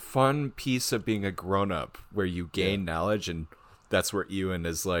that fun piece of being a grown-up where you gain knowledge, and that's where Ewan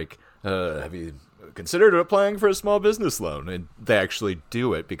is like, have you considered applying for a small business loan? And they actually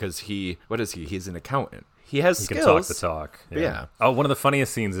do it because he's an accountant. He has skills. He can talk the talk. Yeah. Oh, one of the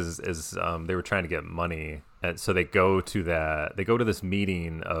funniest scenes is they were trying to get money. And so they go to this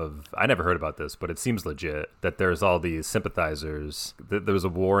meeting of, I never heard about this, but it seems legit, that there's all these sympathizers. There was a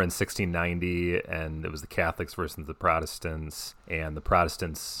war in 1690, and it was the Catholics versus the Protestants, and the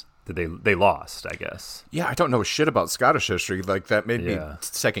Protestants, they lost, I guess. Yeah, I don't know shit about Scottish history. Like, that made me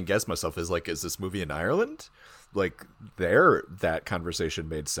second guess myself. Is this movie in Ireland? Like, that conversation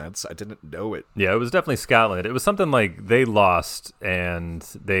made sense. I didn't know it. Yeah, it was definitely Scotland. It was something like they lost, and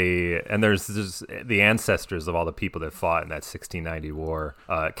there's the ancestors of all the people that fought in that 1690 war,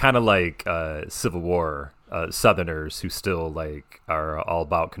 kind of like Civil War. Southerners who still like are all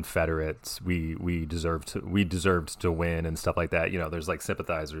about Confederates. We deserved to win and stuff like that. You know, there's like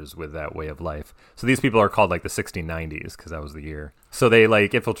sympathizers with that way of life. So these people are called like the 1690s because that was the year. So they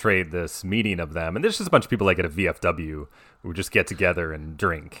like infiltrate this meeting of them, and there's just a bunch of people like at a VFW who just get together and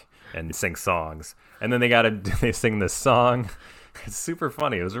drink and sing songs, and then they sing this song. It's super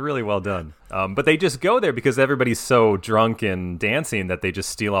funny. It was really well done. But they just go there because everybody's so drunk and dancing that they just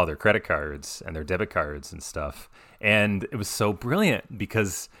steal all their credit cards and their debit cards and stuff. And it was so brilliant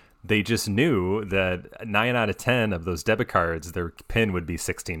because they just knew that 9 out of 10 of those debit cards, their PIN would be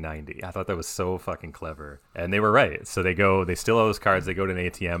 1690. I thought that was so fucking clever. And they were right. So they steal all those cards, they go to an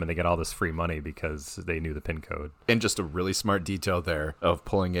ATM, and they get all this free money because they knew the PIN code. And just a really smart detail there of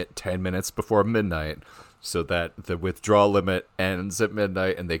pulling it 10 minutes before midnight, so that the withdrawal limit ends at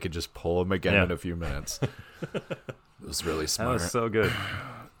midnight and they could just pull them again in a few minutes. It was really smart. That was so good.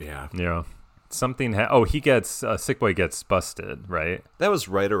 Yeah. Yeah. Something Sick Boy gets busted, right? That was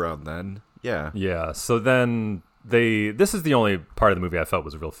right around then. Yeah. Yeah. So then this is the only part of the movie I felt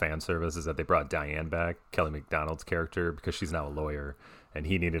was a real fan service, is that they brought Diane back, Kelly Macdonald's character, because she's now a lawyer and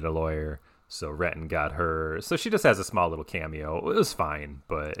he needed a lawyer. So Renton got her. So she just has a small little cameo. It was fine,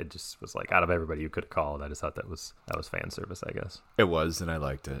 but it just was like, out of everybody you could have called, I just thought that was fan service, I guess. It was, and I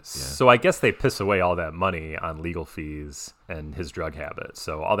liked it. Yeah. So I guess they piss away all that money on legal fees and his drug habit.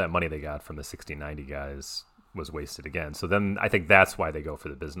 So all that money they got from the 1690 guys was wasted again. So then I think that's why they go for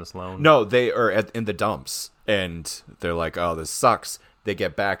the business loan. No, they are in the dumps, and they're like, oh, this sucks. They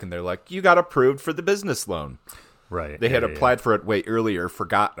get back, and they're like, you got approved for the business loan. Right. They had applied for it way earlier,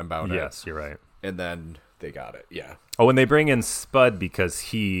 forgotten about it. Yes, you're right. And then they got it. Yeah. Oh, and they bring in Spud because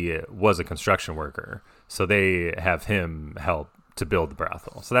he was a construction worker. So they have him help to build the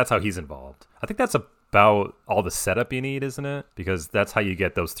brothel. So that's how he's involved. I think that's about all the setup you need, isn't it? Because that's how you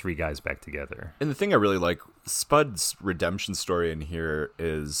get those three guys back together. And the thing I really like, Spud's redemption story in here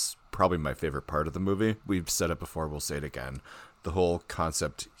is probably my favorite part of the movie. We've said it before, we'll say it again. The whole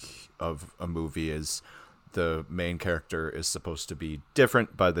concept of a movie is the main character is supposed to be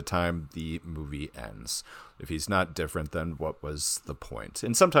different by the time the movie ends. If he's not different, then what was the point?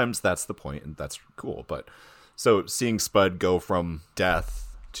 And sometimes that's the point, and that's cool. But so seeing Spud go from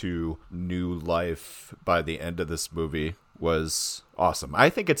death to new life by the end of this movie was awesome. I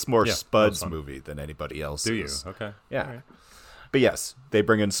think it's more Spud's movie than anybody else's. Do you? Okay. Yeah. Right. But yes, they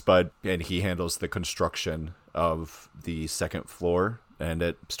bring in Spud, and he handles the construction of the second floor, and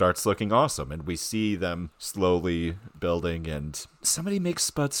it starts looking awesome. And we see them slowly building, and somebody makes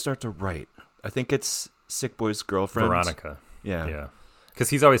Spud start to write. I think it's Sick Boy's girlfriend. Veronica. Yeah. Yeah. Because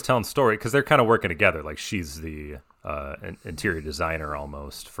he's always telling story, because they're kind of working together. Like, she's the interior designer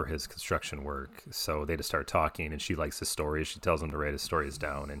almost for his construction work. So they just start talking, and she likes his stories. She tells him to write his stories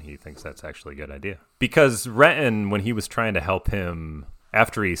down, and he thinks that's actually a good idea. Because Renton, when he was trying to help him,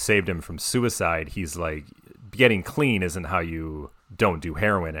 after he saved him from suicide, he's like, getting clean isn't how you don't do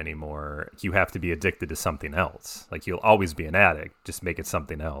heroin anymore. You have to be addicted to something else. Like, you'll always be an addict, just make it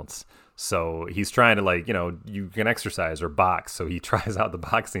something else. So he's trying to, like, you can exercise or box. So he tries out the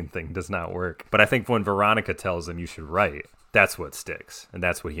boxing thing, does not work. But I think when Veronica tells him you should write, that's what sticks. And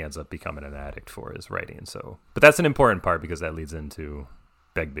that's what he ends up becoming an addict for, is writing. So, but that's an important part because that leads into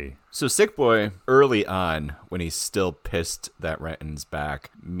Begbie. So Sick Boy, early on, when he's still pissed that Renton's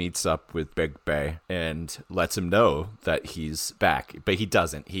back, meets up with Big Bay and lets him know that he's back. But he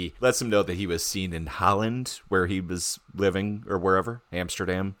doesn't. He lets him know that he was seen in Holland, where he was living, or wherever,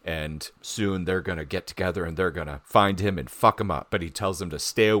 Amsterdam. And soon they're going to get together and they're going to find him and fuck him up. But he tells him to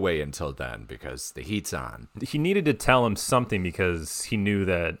stay away until then because the heat's on. He needed to tell him something because he knew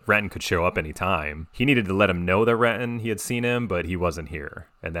that Renton could show up anytime. He needed to let him know that Renton, he had seen him, but he wasn't here.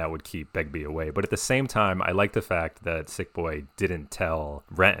 And that would keep Begbie away. But at the same time, I like the fact that Sick Boy didn't tell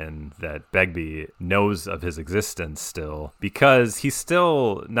Renton that Begbie knows of his existence still, because he's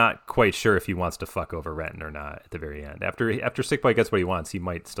still not quite sure if he wants to fuck over Renton or not at the very end. After Sick Boy gets what he wants, he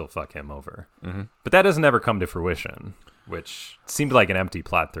might still fuck him over. Mm-hmm. But that doesn't ever come to fruition, which seemed like an empty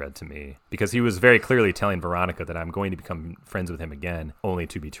plot thread to me, because he was very clearly telling Veronica that I'm going to become friends with him again, only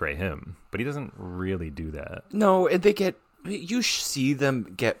to betray him. But he doesn't really do that. No, and you see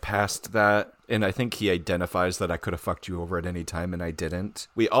them get past that, and I think he identifies that I could have fucked you over at any time, and I didn't.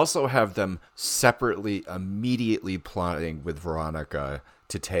 We also have them separately, immediately plotting with Veronica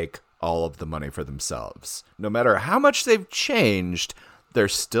to take all of the money for themselves. No matter how much they've changed, they're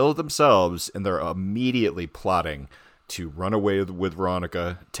still themselves, and they're immediately plotting to run away with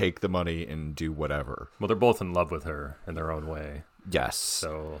Veronica, take the money, and do whatever. Well, they're both in love with her in their own way. Yes.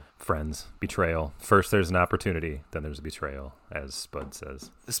 So, friends, betrayal. First there's an opportunity, then there's a betrayal, as Spud says.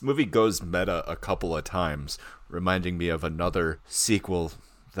 This movie goes meta a couple of times, reminding me of another sequel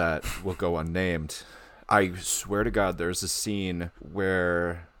that will go unnamed. I swear to God, there's a scene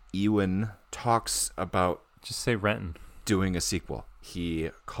where Ewan talks about... Just say Renton. Doing a sequel.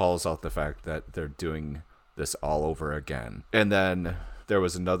 He calls out the fact that they're doing this all over again. And then there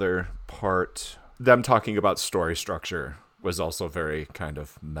was another part, them talking about story structure was also very kind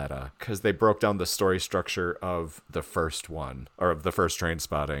of meta, because they broke down the story structure of the first one, or of the first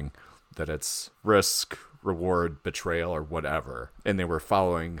Trainspotting, that it's risk, reward, betrayal, or whatever. And they were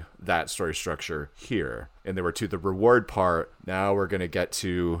following that story structure here. And they were to the reward part. Now we're going to get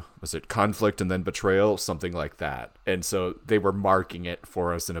to, was it conflict and then betrayal? Something like that. And so they were marking it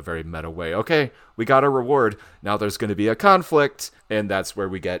for us in a very meta way. Okay, we got a reward. Now there's going to be a conflict. And that's where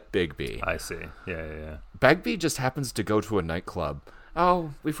we get Begbie. I see. Yeah. Begbie just happens to go to a nightclub.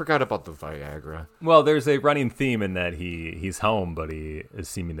 Oh, we forgot about the Viagra. Well, there's a running theme in that he's home, but he is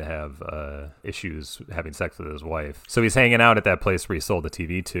seeming to have issues having sex with his wife. So he's hanging out at that place where he sold the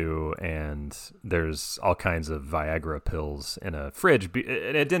TV to, and there's all kinds of Viagra pills in a fridge.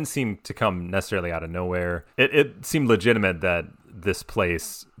 And it didn't seem to come necessarily out of nowhere. It seemed legitimate that this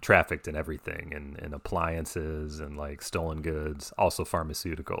place trafficked in everything, in appliances and like stolen goods, also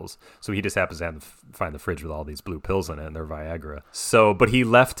pharmaceuticals. So he just happens to find the fridge with all these blue pills in it, and they're Viagra. So, but he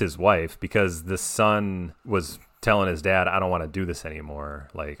left his wife because the son was telling his dad, I don't want to do this anymore.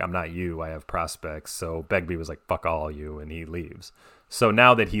 Like, I'm not you. I have prospects. So Begbie was like, fuck all you. And he leaves. So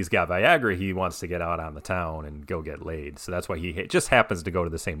now that he's got Viagra, he wants to get out on the town and go get laid. So that's why he just happens to go to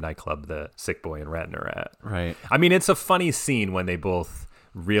the same nightclub that Sick Boy and Renton are at. Right. I mean, it's a funny scene when they both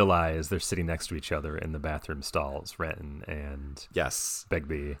realize they're sitting next to each other in the bathroom stalls, Renton and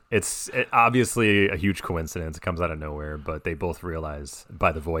Begbie. It's obviously a huge coincidence. It comes out of nowhere, but they both realize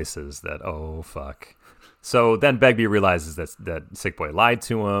by the voices that, oh, fuck. So then Begbie realizes that Sick Boy lied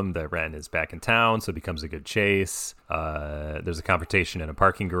to him, that Renton is back in town, so it becomes a good chase. There's a confrontation in a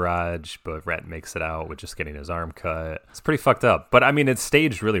parking garage, but Renton makes it out with just getting his arm cut. It's pretty fucked up. But, I mean, it's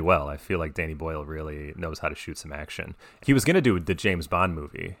staged really well. I feel like Danny Boyle really knows how to shoot some action. He was going to do the James Bond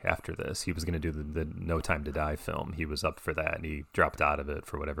movie after this. He was going to do the No Time to Die film. He was up for that, and he dropped out of it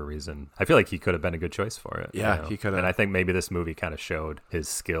for whatever reason. I feel like he could have been a good choice for it. Yeah, he could have. And I think maybe this movie kind of showed his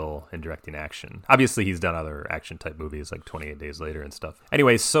skill in directing action. Obviously, he's done other action type movies like 28 Days Later and stuff.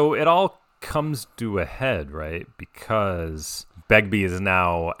 Anyway, so it all comes to a head, right? Because Begbie is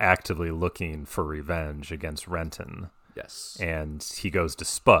now actively looking for revenge against Renton. Yes. And he goes to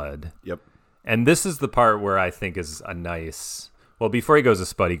Spud. Yep. And this is the part where I think is a nice... Well, before he goes to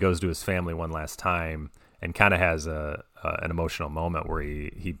Spud, he goes to his family one last time and kind of has an emotional moment where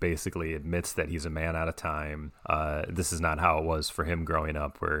he basically admits that he's a man out of time. This is not how it was for him growing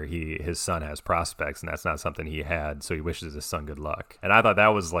up, where his son has prospects, and that's not something he had, so he wishes his son good luck. And I thought that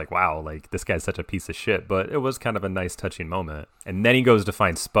was like, wow, like, this guy's such a piece of shit, but it was kind of a nice, touching moment. And then he goes to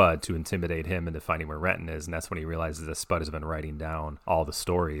find Spud to intimidate him into finding where Renton is, and that's when he realizes that Spud has been writing down all the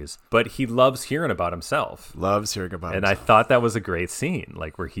stories. But he loves hearing about himself. And I thought that was a great scene,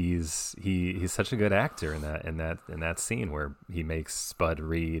 like, where he's such a good actor in that scene where he makes Spud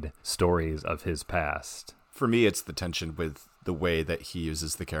read stories of his past. For me, it's the tension with the way that he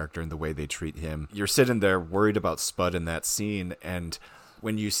uses the character and the way they treat him. You're sitting there worried about Spud in that scene, and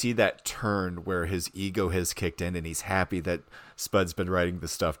when you see that turn where his ego has kicked in and he's happy that Spud's been writing the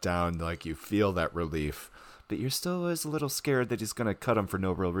stuff down, like, you feel that relief. But you're still a little scared that he's going to cut him for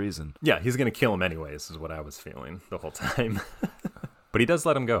no real reason. Yeah, he's going to kill him anyways, is what I was feeling the whole time. But he does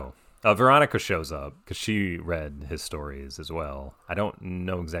let him go. Veronica shows up because she read his stories as well. I don't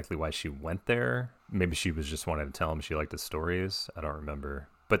know exactly why she went there. Maybe she was just wanted to tell him she liked his stories. I don't remember.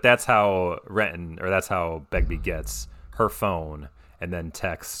 But that's how Begbie gets her phone and then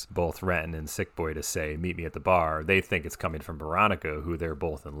texts both Renton and Sick Boy to say, meet me at the bar. They think it's coming from Veronica, who they're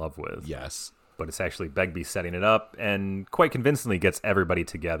both in love with. Yes. But it's actually Begbie setting it up and quite convincingly gets everybody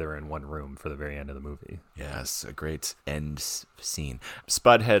together in one room for the very end of the movie. Yes, a great end scene.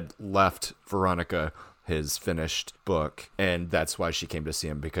 Spud had left Veronica his finished book, and that's why she came to see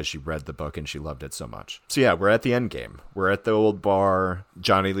him, because she read the book and she loved it so much. So yeah, we're at the end game. We're at the old bar.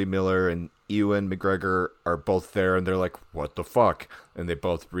 Jonny Lee Miller and Ewan McGregor are both there, and they're like, what the fuck? And they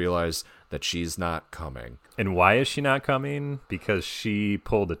both realize that she's not coming. And why is she not coming? Because she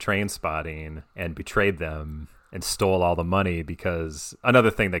pulled a Trainspotting and betrayed them and stole all the money, because another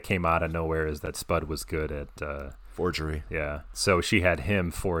thing that came out of nowhere is that Spud was good at... forgery. Yeah. So she had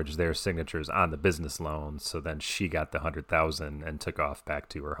him forge their signatures on the business loan, so then she got the $100,000 and took off back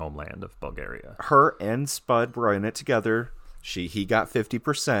to her homeland of Bulgaria. Her and Spud were in it together. He got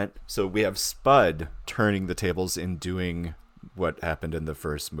 50%. So we have Spud turning the tables and doing what happened in the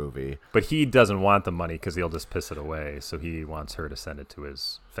first movie. But he doesn't want the money because he'll just piss it away. So he wants her to send it to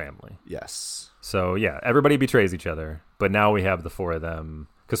his family. Yes. So yeah, everybody betrays each other. But now we have the four of them.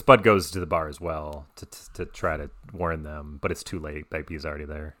 Because Spud goes to the bar as well to try to warn them. But it's too late. Begbie's already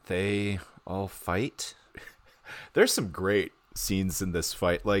there. They all fight. There's some great scenes in this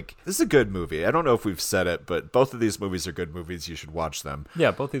fight. Like, this is a good movie. I don't know if we've said it, but both of these movies are good movies. You should watch them.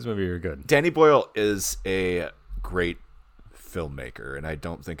 Yeah, both these movies are good. Danny Boyle is a great filmmaker, and I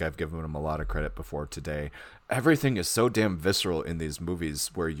don't think I've given him a lot of credit before today. Everything is so damn visceral in these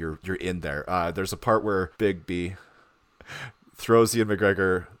movies where you're in there. There's a part where Begbie throws Ewan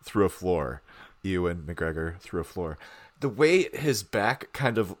McGregor through a floor. Ewan McGregor through a floor. The way his back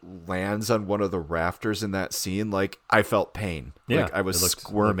kind of lands on one of the rafters in that scene, like, I felt pain. Yeah, like I was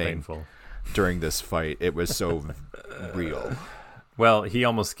squirming during this fight. It was so real. Well, he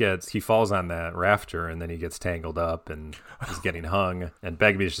falls on that rafter, and then he gets tangled up and he's getting hung. And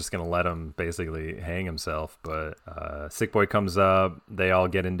Begbie's just going to let him basically hang himself. But Sick Boy comes up, they all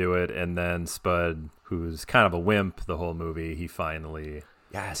get into it, and then Spud, who's kind of a wimp the whole movie, he finally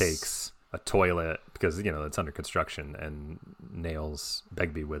takes a toilet because, it's under construction, and nails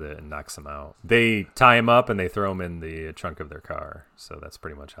Begbie with it and knocks him out. They tie him up and they throw him in the trunk of their car. So that's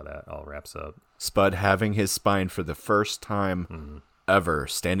pretty much how that all wraps up. Spud having his spine for the first time ever,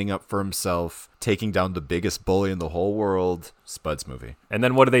 standing up for himself, taking down the biggest bully in the whole world. Spud's movie. And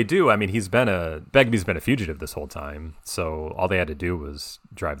then what do they do? I mean, Begbie's been a fugitive this whole time, so all they had to do was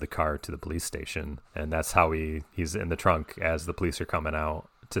drive the car to the police station, and that's how he's in the trunk as the police are coming out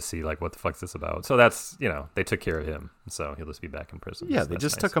to see, like, what the fuck's this about. So that's, they took care of him, so he'll just be back in prison. Yeah, so they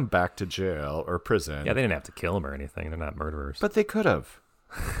just took him back to jail or prison. Yeah, they didn't have to kill him or anything. They're not murderers. But they could have.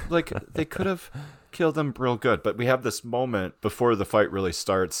 Like, they could have killed him real good. But we have this moment before the fight really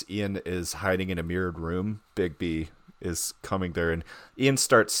starts. Ian is hiding in a mirrored room. Bigby is coming there, and Ian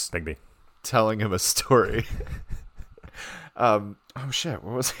starts telling him a story. Oh, shit.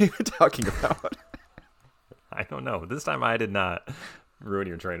 What was he talking about? I don't know. This time I did not ruin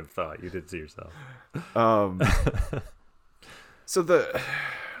your train of thought. You did to yourself. So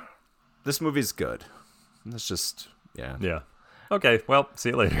this movie's good. It's just, Yeah. Okay, well, see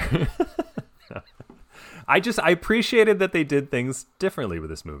you later. I appreciated that they did things differently with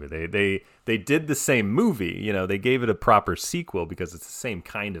this movie. They did the same movie, they gave it a proper sequel because it's the same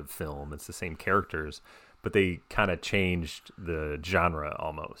kind of film, it's the same characters, but they kind of changed the genre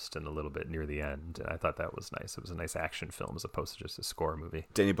almost and a little bit near the end. And I thought that was nice. It was a nice action film as opposed to just a score movie.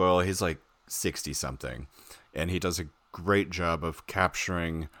 Danny Boyle, he's like 60 something, and he does a great job of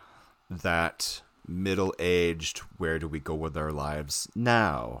capturing that middle-aged, where do we go with our lives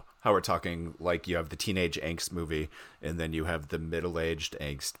now? How we're talking, like, you have the teenage angst movie, and then you have the middle-aged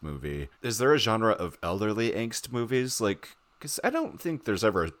angst movie. Is there a genre of elderly angst movies? Like, because I don't think there's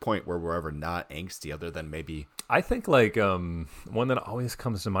ever a point where we're ever not angsty, other than maybe... I think, like, one that always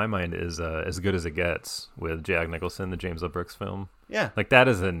comes to my mind is As Good as It Gets with Jack Nicholson, the James L. Brooks film. Yeah. Like, that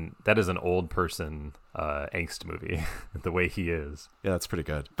is an old person angst movie, the way he is. Yeah, that's pretty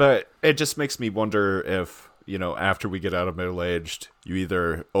good. But it just makes me wonder if, after we get out of middle-aged, you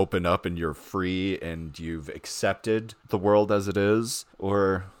either open up and you're free and you've accepted the world as it is,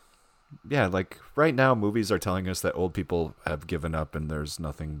 or... Yeah, like right now movies are telling us that old people have given up and there's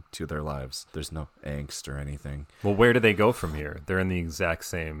nothing to their lives. There's no angst or anything. Well, where do they go from here? They're in the exact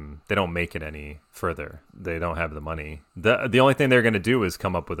same... They don't make it any further. They don't have the money. The only thing they're going to do is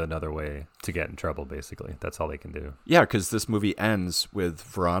come up with another way to get in trouble, basically. That's all they can do. Yeah, because this movie ends with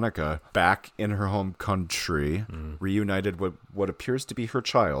Veronica back in her home country, reunited with what appears to be her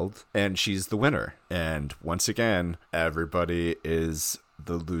child, and she's the winner. And once again, everybody is...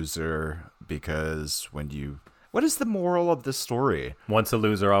 the loser, because what is the moral of this story? Once a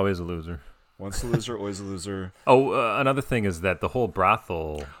loser, always a loser. Once a loser, always a loser. Oh, another thing is that the whole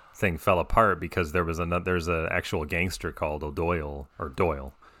brothel thing fell apart because there's an actual gangster called Doyle,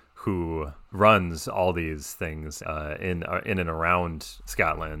 who runs all these things in and around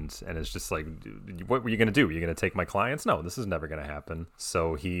Scotland, and it's just like, what were you going to do? Are you going to take my clients? No, this is never going to happen.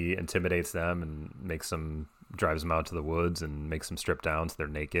 So he intimidates them and drives them out to the woods and makes them strip down so they're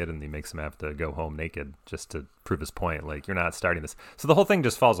naked, and he makes them have to go home naked just to prove his point. Like, you're not starting this. So the whole thing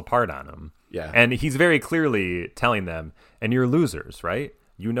just falls apart on him. Yeah. And he's very clearly telling them, and you're losers, right?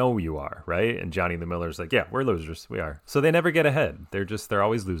 You know you are, right? And Johnny the Miller's like, yeah, we're losers. We are. So they never get ahead. They're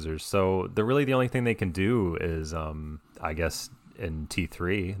always losers. So the only thing they can do is, I guess, in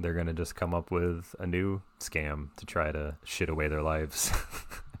T3, they're going to just come up with a new scam to try to shit away their lives.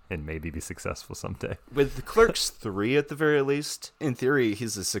 And maybe be successful someday. With Clerks 3, at the very least, in theory,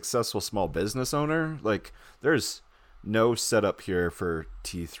 he's a successful small business owner. Like, there's no setup here for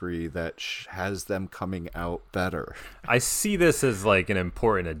T3 that has them coming out better. I see this as like an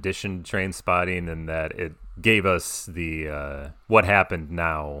important addition to Trainspotting, and that it gave us the what happened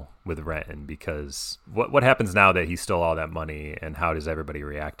now with Renton, because what happens now that he stole all that money, and how does everybody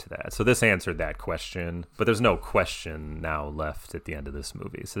react to that? So this answered that question, but there's no question now left at the end of this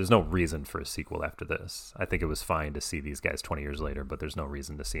movie. So there's no reason for a sequel after this. I think it was fine to see these guys 20 years later, but there's no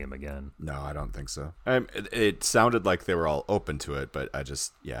reason to see them again. No, I don't think so. It sounded like they were all open to it, but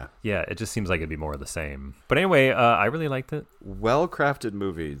yeah, it just seems like it'd be more of the same. But anyway, I really liked it. Well-crafted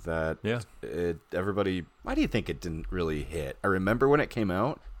movie that everybody... Why do you think it didn't really hit? I remember when it came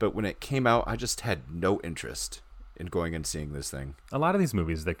out, but when it came out, I just had no interest in going and seeing this thing. A lot of these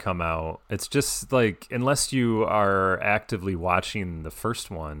movies that come out, it's just like, unless you are actively watching the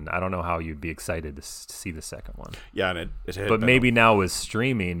first one, I don't know how you'd be excited to see the second one. Yeah, and it hit. But maybe now with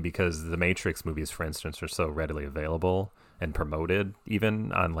streaming, because the Matrix movies, for instance, are so readily available, and promoted,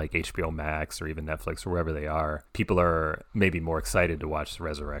 even on like HBO Max or even Netflix or wherever they are, people are maybe more excited to watch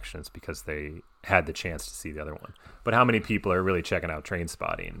Resurrections because they had the chance to see the other one. But how many people are really checking out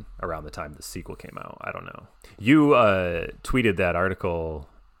Trainspotting around the time the sequel came out? I don't know. You tweeted that article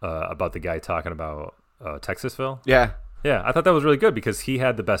about the guy talking about Texasville. Yeah, I thought that was really good because he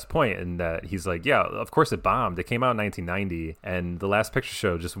had the best point in that he's like, yeah, of course it bombed. It came out in 1990 and the Last Picture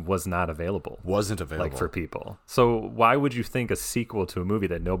Show just was not available. Wasn't available. Like for people. So why would you think a sequel to a movie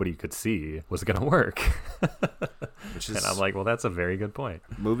that nobody could see was going to work? And I'm like, well, that's a very good point.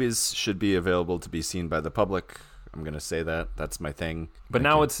 Movies should be available to be seen by the public. I'm going to say that. That's my thing. But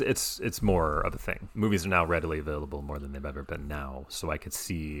now it's more of a thing. Movies are now readily available more than they've ever been now. So I could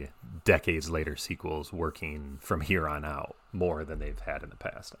see decades later sequels working from here on out more than they've had in the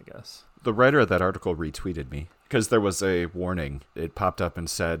past, I guess. The writer of that article retweeted me because there was a warning. It popped up and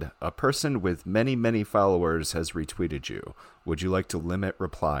said, a person with many, many followers has retweeted you. Would you like to limit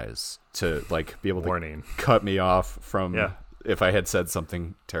replies to like be able to cut me off from if I had said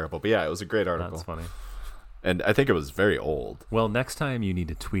something terrible? But yeah, it was a great article. That's funny. And I think it was very old. Well, next time you need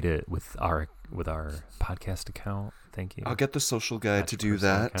to tweet it with our podcast account. Thank you. I'll get the social guy to do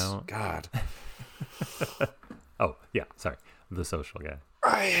that. Account. God. Oh, yeah. Sorry. The social guy.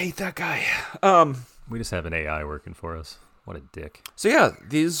 I hate that guy. We just have an AI working for us. What a dick. So yeah,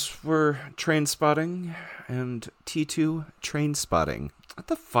 these were Trainspotting and T2 Trainspotting. What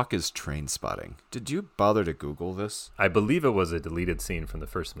the fuck is Trainspotting? Did you bother to Google this? I believe it was a deleted scene from the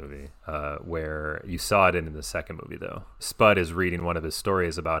first movie, where you saw it in the second movie, though. Spud is reading one of his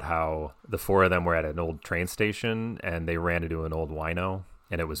stories about how the four of them were at an old train station, and they ran into an old wino,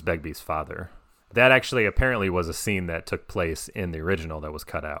 and it was Begbie's father. That actually apparently was a scene that took place in the original that was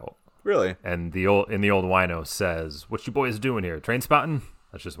cut out. Really? And the old wino says, "What you boys doing here? Train spotting?"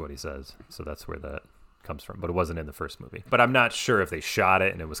 That's just what he says. So that's where that comes from, but it wasn't in the first movie. But I'm not sure if they shot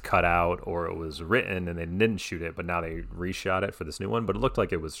it and it was cut out or it was written and they didn't shoot it, but now they reshot it for this new one. But it looked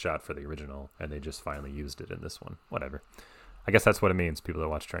like it was shot for the original and they just finally used it in this one. Whatever. I guess that's what it means. People that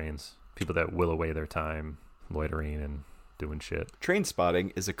watch trains, people that will away their time loitering and doing shit.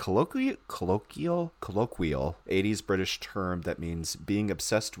 Trainspotting is a colloquial 80s British term that means being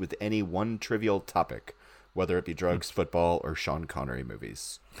obsessed with any one trivial topic, whether it be drugs, football, or Sean Connery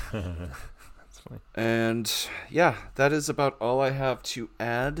movies. And yeah, that is about all I have to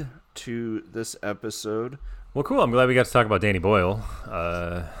add to this episode. Well, cool. I'm glad we got to talk about Danny Boyle.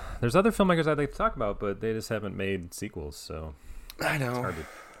 There's other filmmakers I'd like to talk about, but they just haven't made sequels, so I know. It's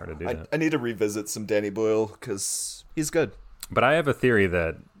hard to do that. I need to revisit some Danny Boyle because he's good. But I have a theory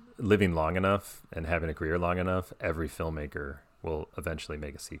that living long enough and having a career long enough, every filmmaker will eventually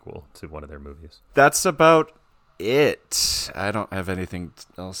make a sequel to one of their movies. That's about it. I don't have anything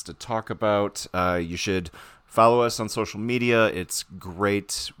else to talk about. You should follow us on social media. It's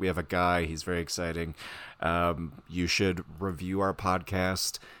great. We have a guy. He's very exciting. You should review our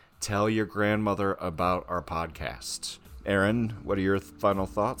podcast. Tell your grandmother about our podcast. Aaron, what are your final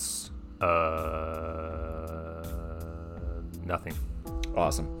thoughts? Nothing.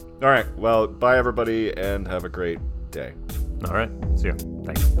 Awesome. All right. Well, bye everybody and have a great day. All right. See ya.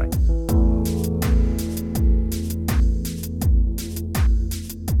 Thanks. Bye.